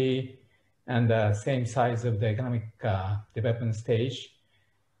Christianity and the same size of the economic development stage.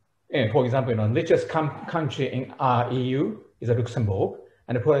 And for example, the richest country in EU is Luxembourg,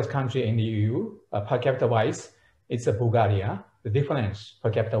 and the poorest country in the EU, per capita wise, it's Bulgaria. The difference per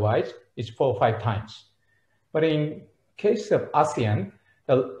capita wise is 4 or 5 times. But in case of ASEAN,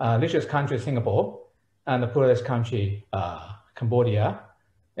 the richest country is Singapore, and the poorest country Cambodia,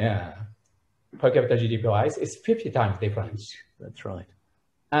 per capita GDP wise, is 50 times difference. That's right.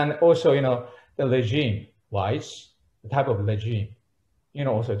 And also, the regime wise, the type of regime,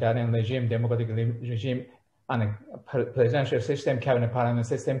 also Italian regime, democratic regime, and a presidential system, cabinet parliament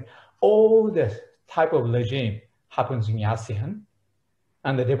system, all the type of regime happens in ASEAN.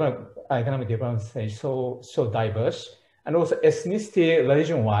 And the economic development is so diverse. And also ethnicity,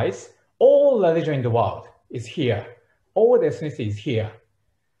 religion-wise, all religion in the world is here. All the ethnicity is here.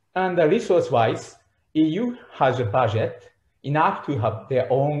 And the resource-wise, EU has a budget enough to have their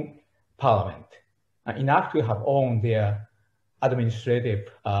own parliament, enough to have own their administrative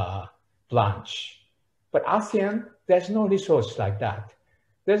branch. But ASEAN, there's no resource like that.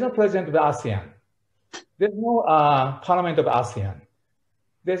 There's no president of ASEAN. There's no parliament of ASEAN.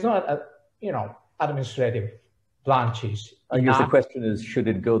 There's no, administrative branches. I guess the question is, should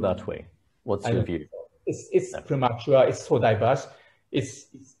it go that way? What's your view? It's premature. It's so diverse. It's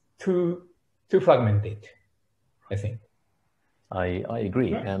too fragmented, I think. I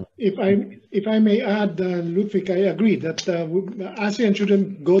agree. And if I may add, Lutfey, I agree that ASEAN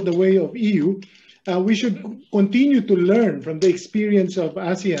shouldn't go the way of EU. We should continue to learn from the experience of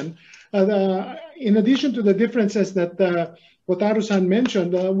ASEAN. In addition to the differences that Kotaro-san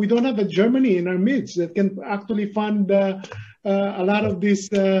mentioned, we don't have a Germany in our midst that can actually fund a lot of these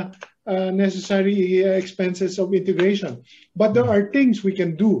necessary expenses of integration. But there are things we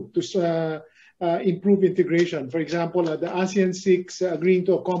can do to improve integration. For example, the ASEAN 6 agreeing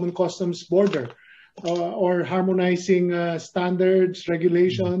to a common customs border, or harmonizing standards,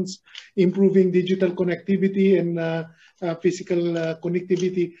 regulations, improving digital connectivity and physical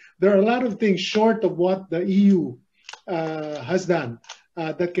connectivity. There are a lot of things short of what the EU has done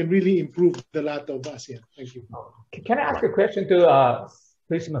that can really improve the lot of ASEAN. Thank you. Can I ask a question to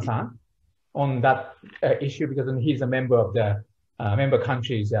Purisima-san on that issue, because he's a member of the member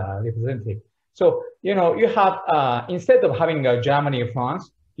country's representative. So, you have, instead of having Germany or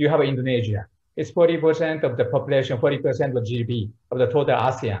France, you have Indonesia. It's 40% of the population, 40% of GDP of the total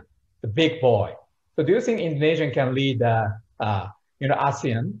ASEAN, the big boy. So do you think Indonesia can lead,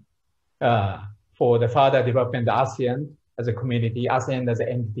 ASEAN for the further development of ASEAN as a community, ASEAN as an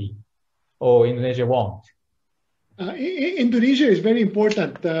entity, or Indonesia won't? Indonesia is very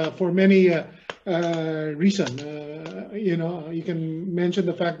important for many reasons. You can mention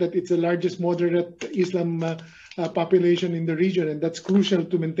the fact that it's the largest moderate Islam population in the region, and that's crucial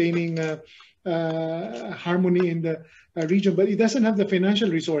to maintaining harmony in the region. But it doesn't have the financial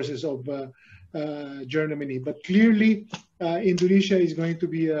resources of Germany. But clearly, Indonesia is going to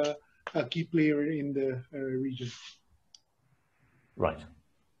be a key player in the region. Right.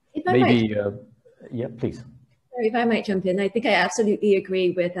 Maybe, yeah, please. If I might jump in, I think I absolutely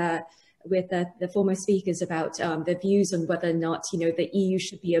agree with the former speakers about the views on whether or not the EU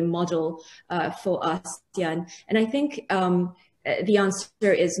should be a model for ASEAN. And I think the answer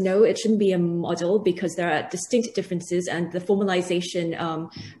is no, it shouldn't be a model, because there are distinct differences, and the formalization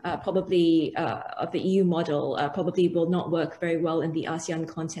probably of the EU model probably will not work very well in the ASEAN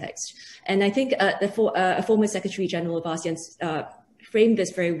context. And I think a former Secretary General of ASEAN framed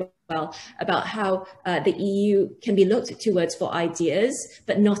this very well about how the EU can be looked towards for ideas,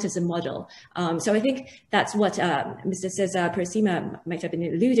 but not as a model. So I think that's what Mr. Cesar Purisima might have been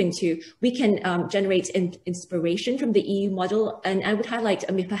alluding to. We can generate inspiration from the EU model, and I would highlight,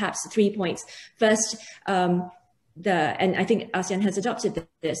 perhaps 3 points. First, and I think ASEAN has adopted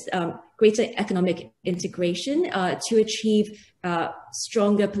this, greater economic integration to achieve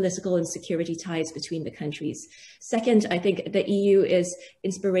stronger political and security ties between the countries. Second, I think the EU is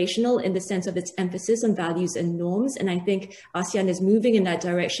inspirational in the sense of its emphasis on values and norms, and I think ASEAN is moving in that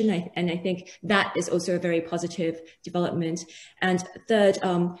direction, and I think that is also a very positive development. And third,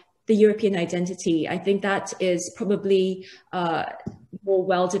 the European identity, I think that is probably more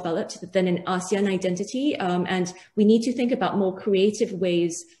well developed than an ASEAN identity, and we need to think about more creative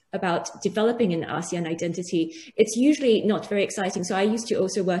ways about developing an ASEAN identity. It's usually not very exciting. So I used to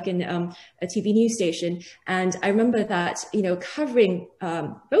also work in a TV news station, and I remember that covering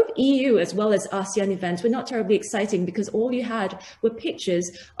both EU as well as ASEAN events were not terribly exciting, because all you had were pictures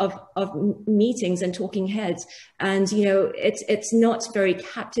of meetings and talking heads, and it's not very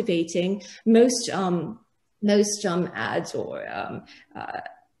captivating. Most ads or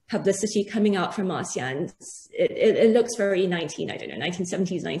publicity coming out from ASEAN, it looks very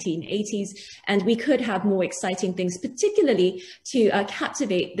 1970s, 1980s, and we could have more exciting things, particularly to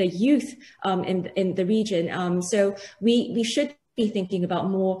captivate the youth in the region. So we should be thinking about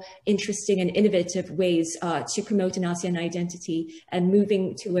more interesting and innovative ways to promote an ASEAN identity and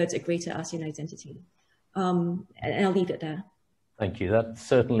moving towards a greater ASEAN identity. And I'll leave it there. Thank you. That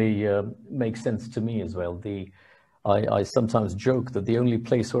certainly makes sense to me as well. I sometimes joke that the only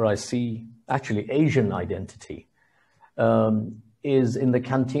place where I see actually Asian identity is in the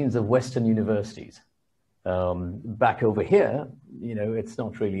canteens of Western universities. Back over here, you know, it's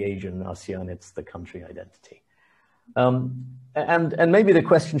not really Asian ASEAN, it's the country identity. And maybe the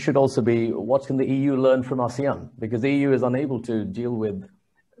question should also be, what can the EU learn from ASEAN? Because the EU is unable to deal with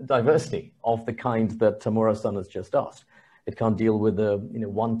diversity of the kind that Tamura-san has just asked. It can't deal with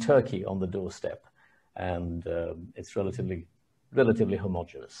one Turkey on the doorstep, and it's relatively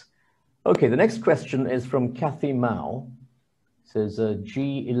homogenous. Okay, the next question is from Kathy Mao. It says, a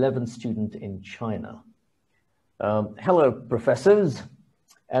G11 student in China. Hello, professors.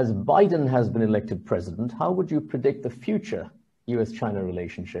 As Biden has been elected president, how would you predict the future US-China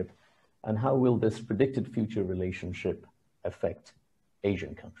relationship, and how will this predicted future relationship affect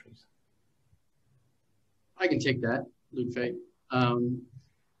Asian countries? I can take that, Lutfey.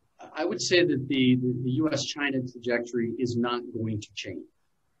 I would say that the US-China trajectory is not going to change.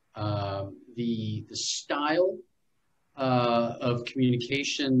 The style of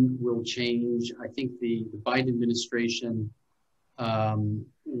communication will change. I think the Biden administration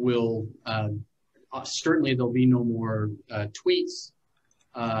will certainly there'll be no more tweets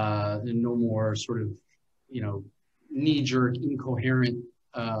and no more sort of knee-jerk, incoherent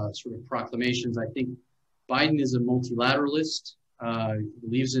sort of proclamations. I think Biden is a multilateralist,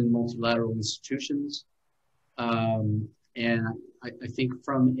 believes in multilateral institutions, and I think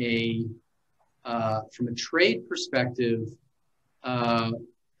from a trade perspective,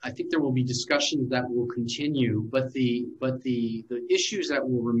 I think there will be discussions that will continue, but the issues that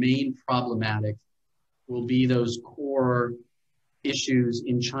will remain problematic will be those core issues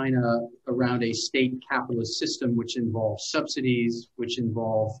in China around a state capitalist system, which involves subsidies, which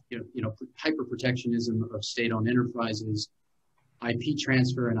involve hyper protectionism of state-owned enterprises, IP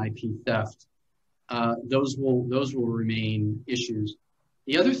transfer, and IP theft. Those will remain issues.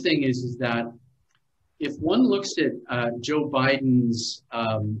 The other thing is that if one looks at Joe Biden's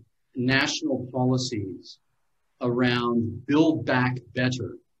national policies around Build Back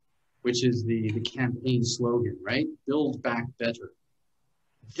Better, which is the campaign slogan, right? Build Back Better.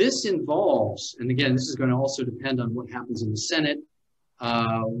 This involves, and again, this is going to also depend on what happens in the Senate,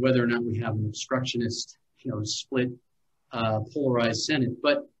 whether or not we have an obstructionist, split, polarized Senate.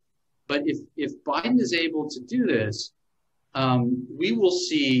 But if Biden is able to do this, we will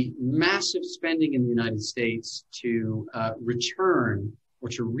see massive spending in the United States to return or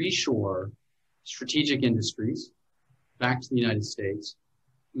to reshore strategic industries back to the United States,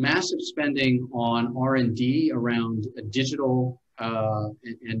 massive spending on R&D around digital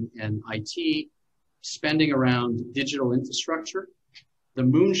and IT, spending around digital infrastructure, the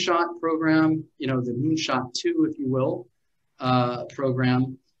Moonshot program, the Moonshot 2, if you will,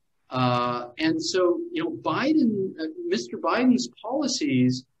 program. And so, Mr. Biden's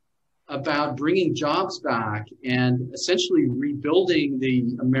policies about bringing jobs back and essentially rebuilding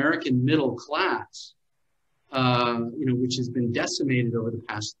the American middle class, which has been decimated over the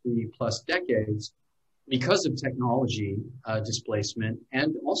past 3+ decades because of technology displacement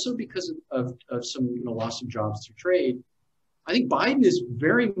and also because of some loss of jobs through trade. I think Biden is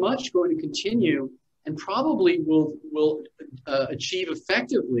very much going to continue and probably will achieve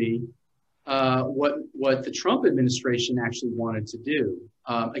effectively what the Trump administration actually wanted to do.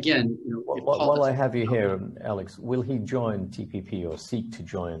 Again, while I have you here, Alex, will he join TPP or seek to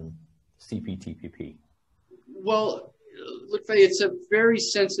join CPTPP? Well, look, it's a very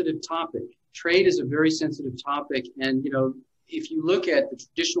sensitive topic. Trade is a very sensitive topic, and if you look at the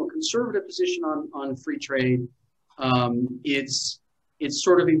traditional conservative position on free trade, it's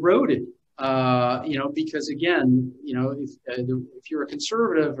sort of eroded. Because again, if you're a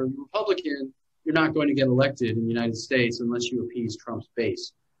conservative or Republican, you're not going to get elected in the United States unless you appease Trump's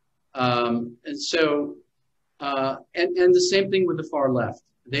base. And the same thing with the far left.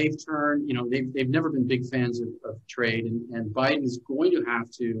 They've turned, they've never been big fans of trade, and Biden is going to have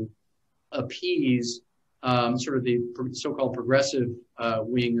to appease sort of the so-called progressive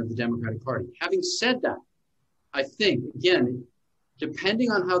wing of the Democratic Party. Having said that, I think, again, depending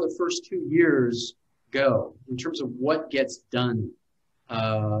on how the first 2 years go in terms of what gets done,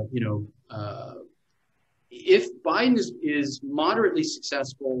 if Biden is moderately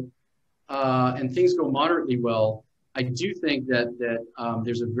successful and things go moderately well, I do think that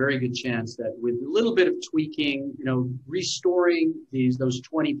there's a very good chance that with a little bit of tweaking, restoring those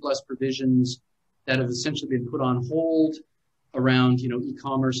 20+ provisions that have essentially been put on hold around,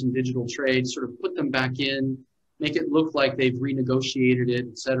 e-commerce and digital trade, sort of put them back in, make it look like they've renegotiated it,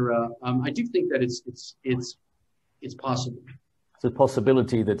 et cetera. I do think that it's possible. It's a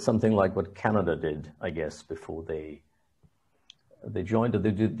possibility that something like what Canada did, I guess, before they joined.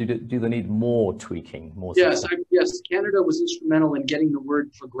 Do they need more tweaking? More yes, Canada was instrumental in getting the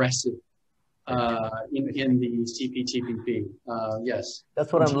word progressive in the CPTPP. Yes.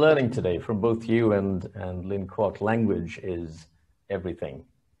 That's what I'm learning today from both you and Lynn Kuok. Language is everything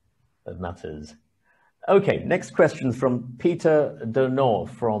that matters. Okay, next question from Peter Dernot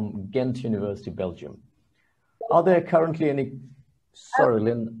from Ghent University, Belgium. Are there currently any... Sorry,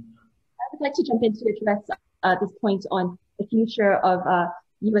 Lynn. I would like to jump in to address this point on the future of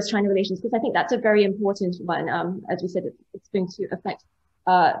US-China relations, because I think that's a very important one. As we said, it's going to affect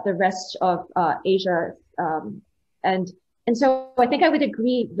the rest of Asia. And so I think I would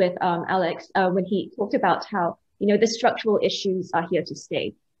agree with Alex when he talked about how, the structural issues are here to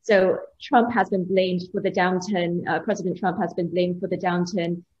stay. So Trump has been blamed for the downturn. President Trump has been blamed for the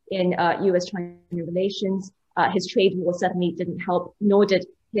downturn in US-China relations. His trade war certainly didn't help, nor did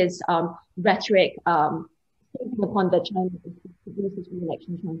his rhetoric upon the China produces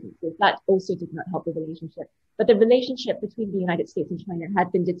re-election chances. That also did not help the relationship. But the relationship between the United States and China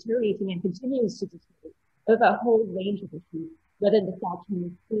had been deteriorating and continues to deteriorate over a whole range of issues, whether in the South China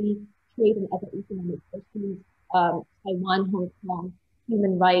Sea, trade and other economic issues, Taiwan, Hong Kong,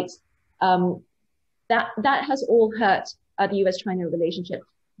 human rights. That has all hurt the US-China relationship.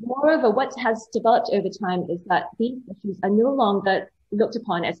 Moreover, what has developed over time is that these issues are no longer looked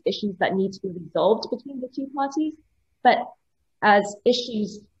upon as issues that need to be resolved between the two parties, but as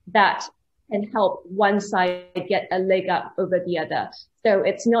issues that can help one side get a leg up over the other. So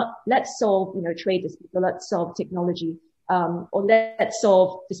it's not, let's solve, trade disputes, or let's solve technology, or let's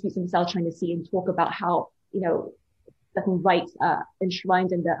solve disputes in the South China Sea and talk about how, certain rights are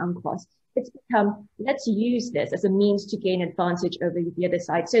enshrined in the UNCLOS. It's become, let's use this as a means to gain advantage over the other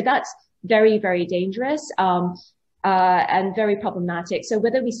side. So that's very, very dangerous and very problematic. So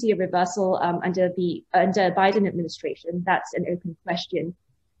whether we see a reversal under Biden administration, that's an open question.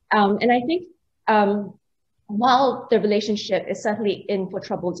 And I think while the relationship is certainly in for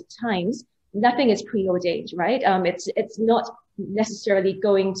troubled times, nothing is preordained, right? It's not necessarily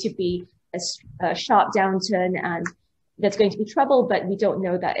going to be a sharp downturn and there's going to be trouble, but we don't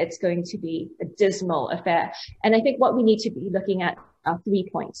know that it's going to be a dismal affair. And I think what we need to be looking at are 3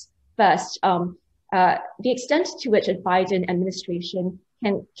 points. First, the extent to which a Biden administration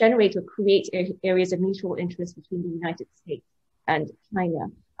can generate or create areas of mutual interest between the United States and China.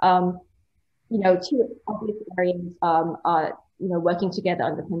 Two obvious areas are, working together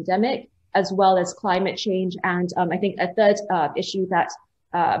on the pandemic, as well as climate change. And I think a third issue that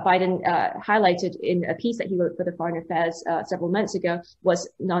Biden highlighted in a piece that he wrote for the Foreign Affairs several months ago was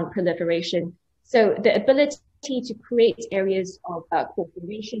non-proliferation. So the ability to create areas of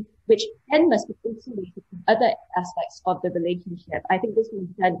cooperation, which then must be insulated from other aspects of the relationship. I think this was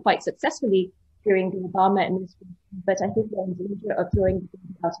done quite successfully during the Obama administration, but I think we're in danger of throwing the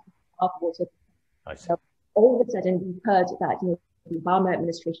baby out of the bathwater. So all of a sudden, we've heard that the Obama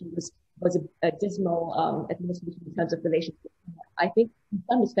administration was a dismal administration in terms of relationships. I think in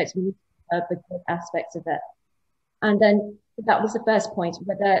some respects we need to observe the good aspects of it. And then that was the first point,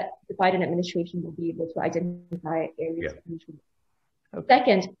 whether the Biden administration will be able to identify areas of mutual. Okay.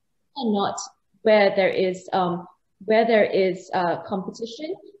 Second, not where there is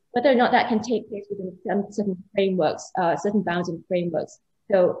competition, whether or not that can take place within certain frameworks, certain bounds and frameworks.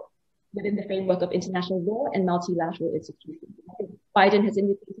 So within the framework of international law and multilateral institutions. I think Biden has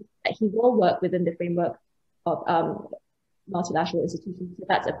indicated that he will work within the framework of multilateral institutions. So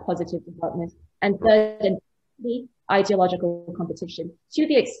that's a positive development. And third, and the ideological competition. To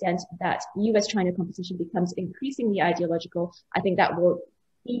the extent that US-China competition becomes increasingly ideological, I think that will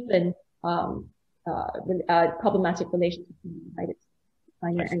deepen problematic relations between the United States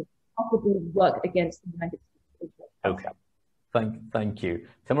and China and possibly work against the United States. Okay. Thank you.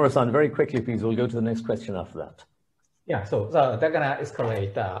 Tamura-san, very quickly, please. We'll go to the next question after that. Yeah, so they're going to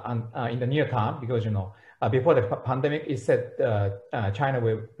escalate in the near term because, before the pandemic, it said China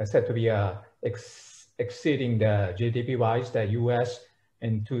will said to be exceeding the GDP-wise, the US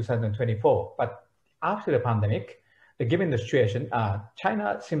in 2024. But after the pandemic, given the situation,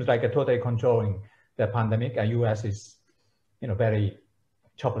 China seems like totally controlling the pandemic. US is, very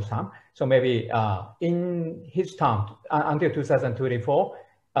troublesome. So maybe in his term, until 2024,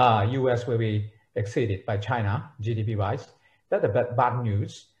 US will be exceeded by China GDP-wise. That's bad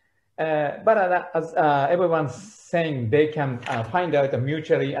news. But as everyone's saying, they can find out a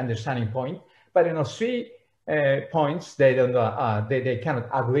mutually understanding point. But 3 points they don't they cannot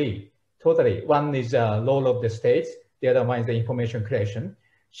agree totally. One is role of the states. The other one is the information creation.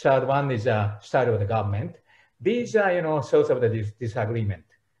 Third one is style of the government. These are, source of the disagreement,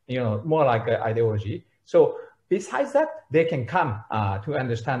 more like ideology. So besides that, they can come to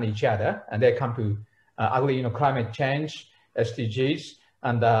understand each other, and they come to agree, climate change, SDGs,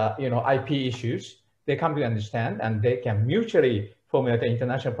 and, IP issues. They come to understand, and they can mutually formulate an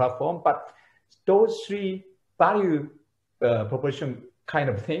international platform. But those three value proposition kind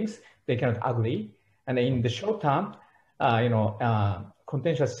of things, they cannot agree. And in the short term,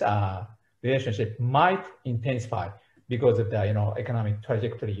 contentious relationship might intensify because of the economic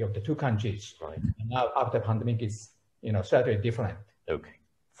trajectory of the two countries. Right. And now after the pandemic is certainly different. Okay,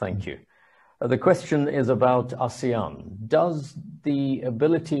 thank you. The question is about ASEAN. Does the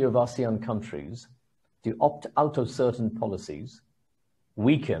ability of ASEAN countries to opt out of certain policies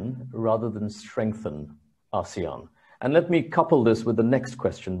weaken rather than strengthen ASEAN? And let me couple this with the next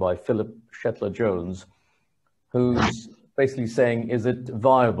question by Philip Shetler-Jones, who's basically saying, is it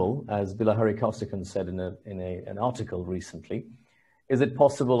viable, as Bilahari Kausikan said in an article recently, is it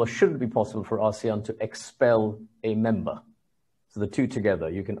possible or should it be possible for ASEAN to expel a member? So the two together,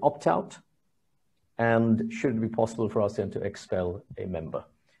 you can opt out, and should it be possible for ASEAN to expel a member?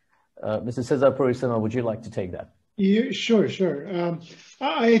 Mr. Cesar Purisima, would you like to take that? Yeah, sure.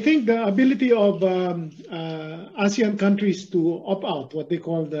 I think the ability of ASEAN countries to opt out, what they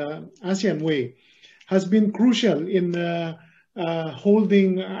call the ASEAN way, has been crucial in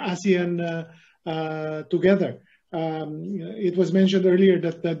holding ASEAN together. It was mentioned earlier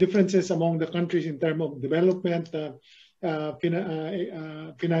that the differences among the countries in terms of development,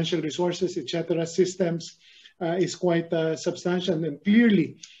 financial resources, etc., systems is quite substantial, and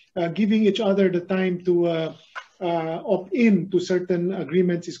clearly giving each other the time to opt in to certain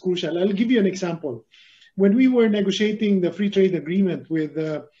agreements is crucial. I'll give you an example. When we were negotiating the free trade agreement with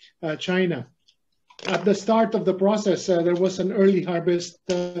China, at the start of the process, there was an early harvest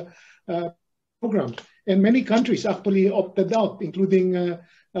program, and many countries actually opted out, including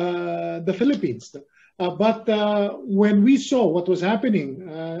the Philippines. But when we saw what was happening,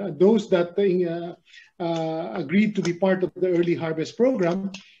 those that agreed to be part of the early harvest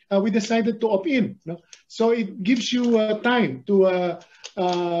program, we decided to opt in. So it gives you time to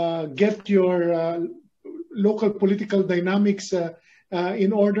get your local political dynamics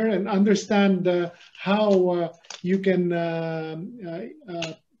in order and understand how you can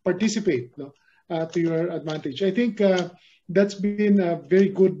participate to your advantage. I think that's been a very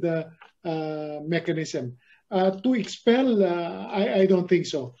good mechanism. To expel, I don't think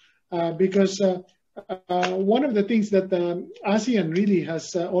so, because one of the things that ASEAN really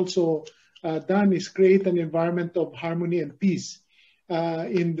has also done is create an environment of harmony and peace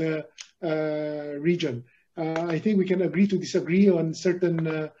in the region. I think we can agree to disagree on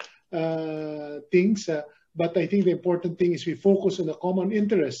certain things, but I think the important thing is we focus on the common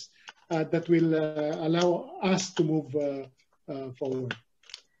interests that will allow us to move forward.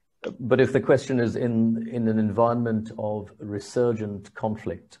 But if the question is in an environment of resurgent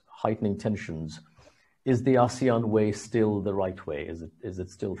conflict, heightening tensions, is the ASEAN way still the right way? Is it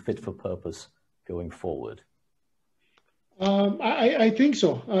still fit for purpose going forward? I think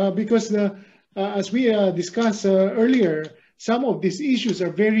so, because as we discussed earlier, some of these issues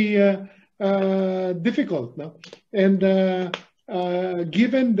are very difficult. No? And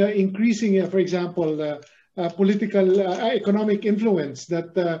given the increasing, for example, political, economic influence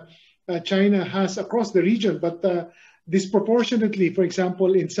that China has across the region, but disproportionately, for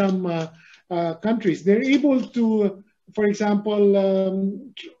example, in some countries, they're able to, for example,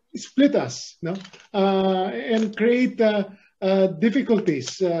 split us, no? And create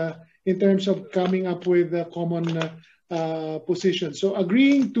difficulties in terms of coming up with a common position. So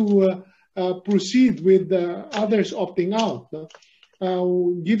agreeing to proceed with others opting out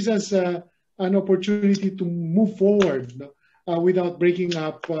gives us an opportunity to move forward without breaking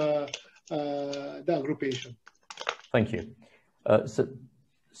up the aggregation. Thank you.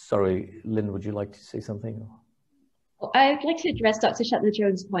 Sorry, Lynn, would you like to say something? I'd like to address Dr.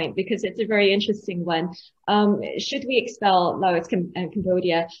 Shetler-Jones' point because it's a very interesting one. Should we expel Laos and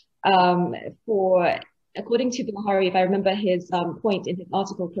Cambodia according to Bilahari, if I remember his point in his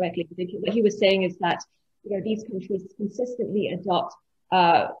article correctly, what he was saying is that these countries consistently adopt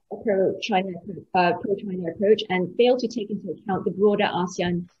a pro-China approach and fail to take into account the broader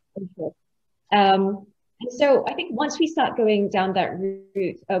ASEAN interest. And so I think once we start going down that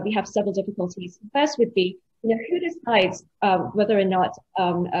route, we have several difficulties. First would be, who decides whether or not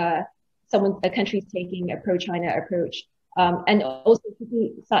a country is taking a pro-China approach? And also, should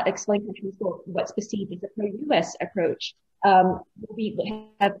we start explaining countries what's perceived as a pro-US approach? Will we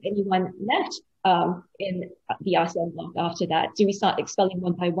have anyone left in the ASEAN bloc after that? Do we start expelling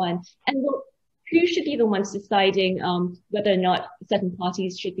one by one? And who should be the ones deciding whether or not certain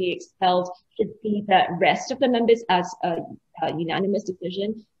parties should be expelled? Should be the rest of the members as a unanimous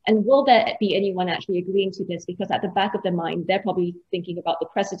decision? And will there be anyone actually agreeing to this? Because at the back of their mind, they're probably thinking about the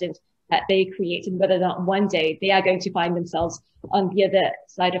precedent that they create and whether or not one day they are going to find themselves on the other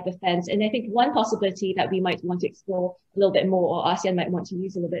side of the fence. And I think one possibility that we might want to explore a little bit more, or ASEAN might want to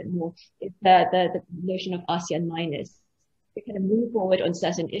use a little bit more, is the notion of ASEAN minus. We kind of move forward on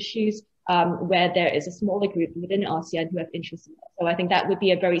certain issues where there is a smaller group within ASEAN who have interests in it. So I think that would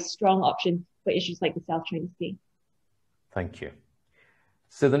be a very strong option for issues like the South China Sea. Thank you.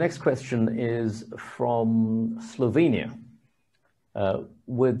 So the next question is from Slovenia.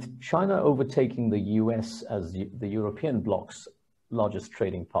 With China overtaking the US as the European bloc's largest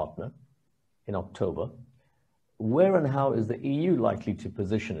trading partner in October, where and how is the EU likely to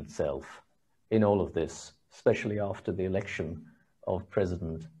position itself in all of this, especially after the election of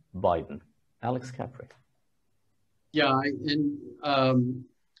President Biden? Alex Capri. Yeah, and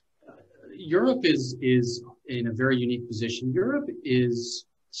Europe is in a very unique position. Europe is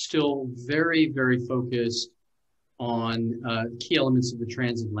still very, very focused on key elements of the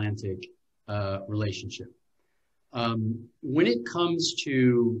transatlantic relationship. When it comes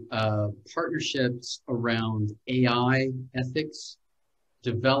to partnerships around AI ethics,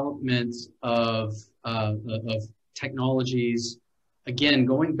 development of technologies, again,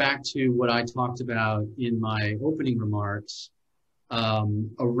 going back to what I talked about in my opening remarks,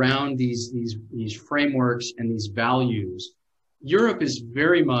 around these frameworks and these values, Europe is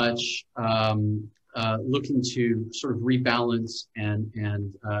very much looking to sort of rebalance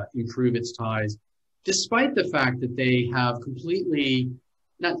and improve its ties, despite the fact that they have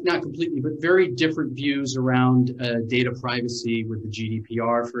not completely, but very different views around data privacy with the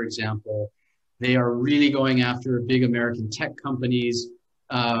GDPR, for example. They are really going after big American tech companies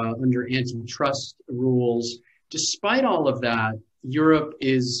under antitrust rules. Despite all of that, Europe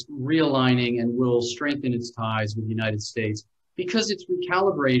is realigning and will strengthen its ties with the United States because it's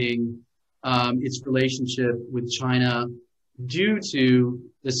recalibrating its relationship with China due to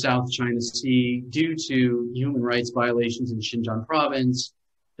the South China Sea, due to human rights violations in Xinjiang province,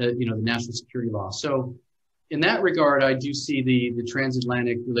 the national security law. So in that regard, I do see the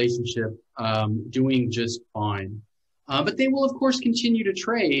transatlantic relationship doing just fine. But they will, of course, continue to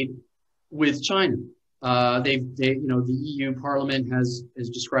trade with China. The EU Parliament has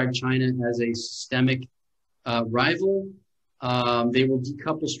described China as a systemic rival. They will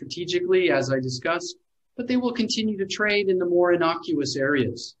decouple strategically, as I discussed, but they will continue to trade in the more innocuous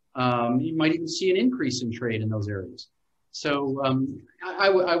areas. You might even see an increase in trade in those areas. So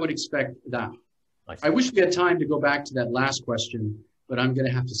I would expect that. Nice. I wish we had time to go back to that last question, but I'm going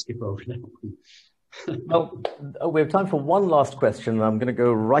to have to skip over that one. Well, we have time for one last question. I'm going to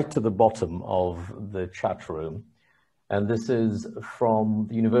go right to the bottom of the chat room. And this is from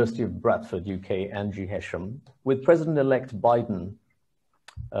the University of Bradford, UK, Angie Hesham. With President-elect Biden,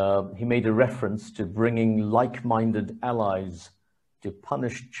 he made a reference to bringing like-minded allies to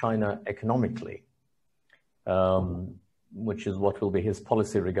punish China economically, which is what will be his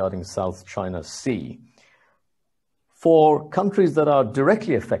policy regarding South China Sea. For countries that are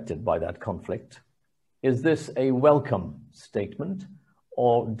directly affected by that conflict, is this a welcome statement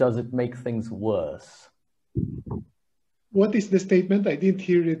or does it make things worse? What is the statement? I didn't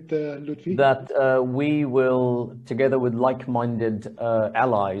hear it, Lutfey. That we will, together with like-minded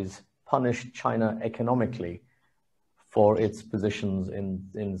allies, punish China economically for its positions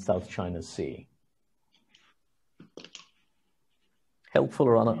in South China Sea. Helpful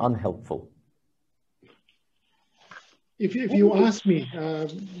or unhelpful? If you ask me,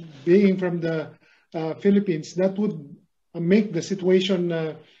 being from the Philippines, that would make the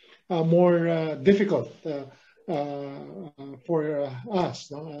situation more difficult for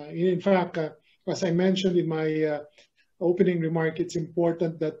us. In fact, as I mentioned in my opening remark, it's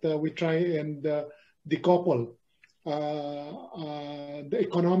important that we try and decouple the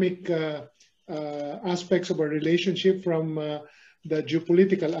economic aspects of our relationship from the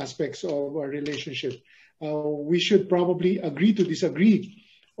geopolitical aspects of our relationship. We should probably agree to disagree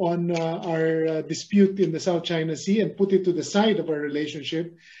on our dispute in the South China Sea and put it to the side of our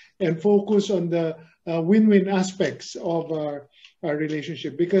relationship and focus on the win-win aspects of our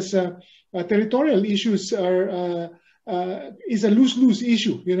relationship, because territorial issues is a lose-lose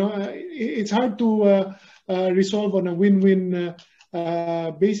issue. It's hard to resolve on a win-win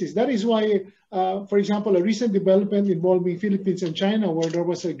basis. That is why, for example, a recent development involving Philippines and China, where there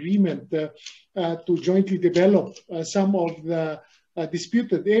was agreement to jointly develop some of the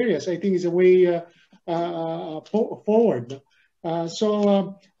disputed areas, I think is a way forward.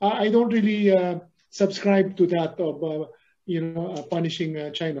 So I don't really subscribe to that of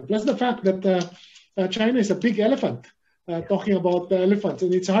punishing China. Plus the fact that China is a big elephant. Talking about the elephants,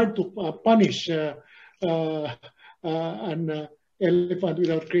 and it's hard to punish an elephant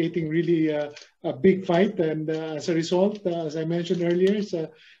without creating really a big fight. And as a result, as I mentioned earlier,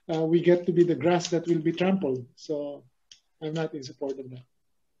 we get to be the grass that will be trampled. So I'm not in support of that.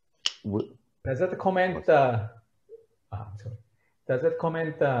 Does that comment? Sorry. Does that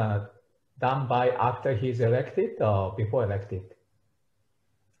comment done by after he's elected or before elected?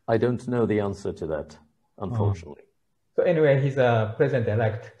 I don't know the answer to that, unfortunately. So anyway, he's a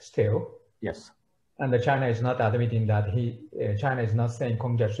president-elect still. Yes. And China is not admitting that China is not saying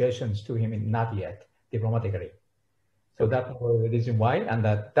congratulations to him, not yet, diplomatically. So that's the reason why. And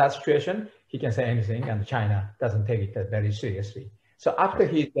that situation, he can say anything, and China doesn't take it very seriously. So after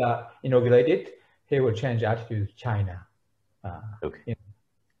he's inaugurated, he will change attitude to China. Okay.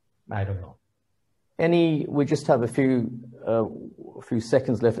 I don't know. We just have a few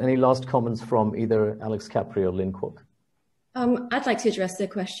seconds left. Any last comments from either Alex Capri or Lynn Kuok? I'd like to address the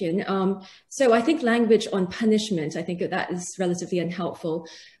question. So I think language on punishment, I think that is relatively unhelpful.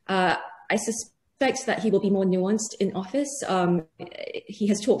 I suspect that he will be more nuanced in office. He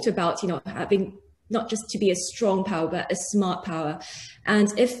has talked about, having not just to be a strong power, but a smart power.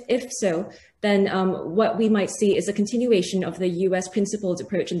 And if so, then what we might see is a continuation of the US principled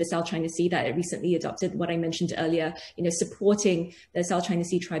approach in the South China Sea that it recently adopted, what I mentioned earlier, supporting the South China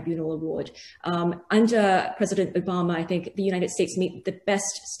Sea Tribunal Award. Under President Obama, I think the United States made the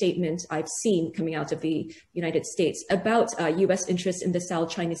best statement I've seen coming out of the United States about US interests in the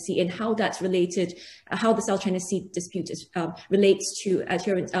South China Sea and how that's related, how the South China Sea dispute relates to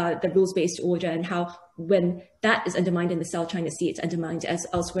adherence, the rules-based order, and how when that is undermined in the South China Sea, it's undermined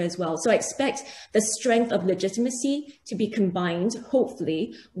elsewhere as well. So I expect the strength of legitimacy to be combined,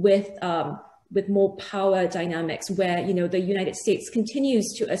 hopefully, with more power dynamics where, the United States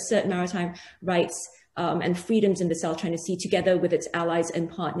continues to assert maritime rights and freedoms in the South China Sea together with its allies and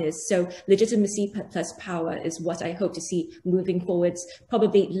partners. So legitimacy plus power is what I hope to see moving forwards,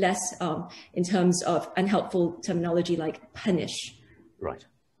 probably less in terms of unhelpful terminology like punish. Right.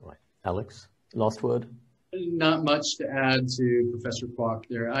 Alex? Last word? Not much to add to Professor Kuok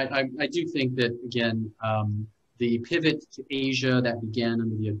there. I do think that, again, the pivot to Asia that began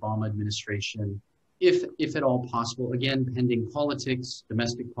under the Obama administration, if at all possible, again, pending politics,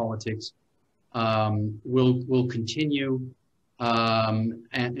 domestic politics, will continue.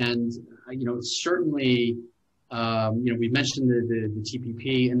 Certainly, we mentioned the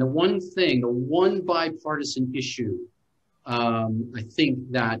TPP, and the one bipartisan issue I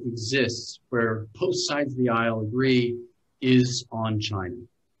think that exists where both sides of the aisle agree is on China.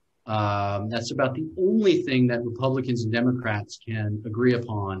 That's about the only thing that Republicans and Democrats can agree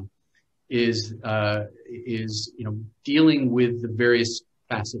upon is dealing with the various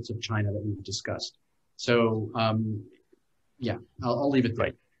facets of China that we've discussed. So I'll leave it there.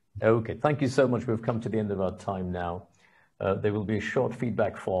 Right. Okay, thank you so much. We've come to the end of our time now. There will be a short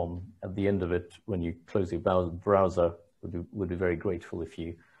feedback form at the end of it when you close your browser. Would be very grateful if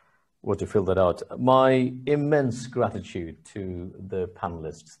you were to fill that out. My immense gratitude to the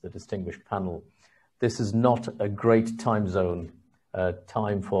panelists, the distinguished panel. This is not a great time zone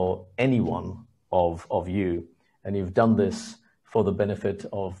time for anyone of you, and you've done this for the benefit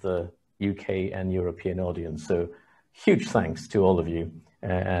of the UK and European audience. So huge thanks to all of you.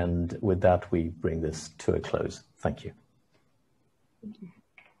 And with that, we bring this to a close. Thank you. Thank you.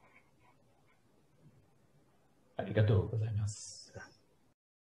 ありがとうございます。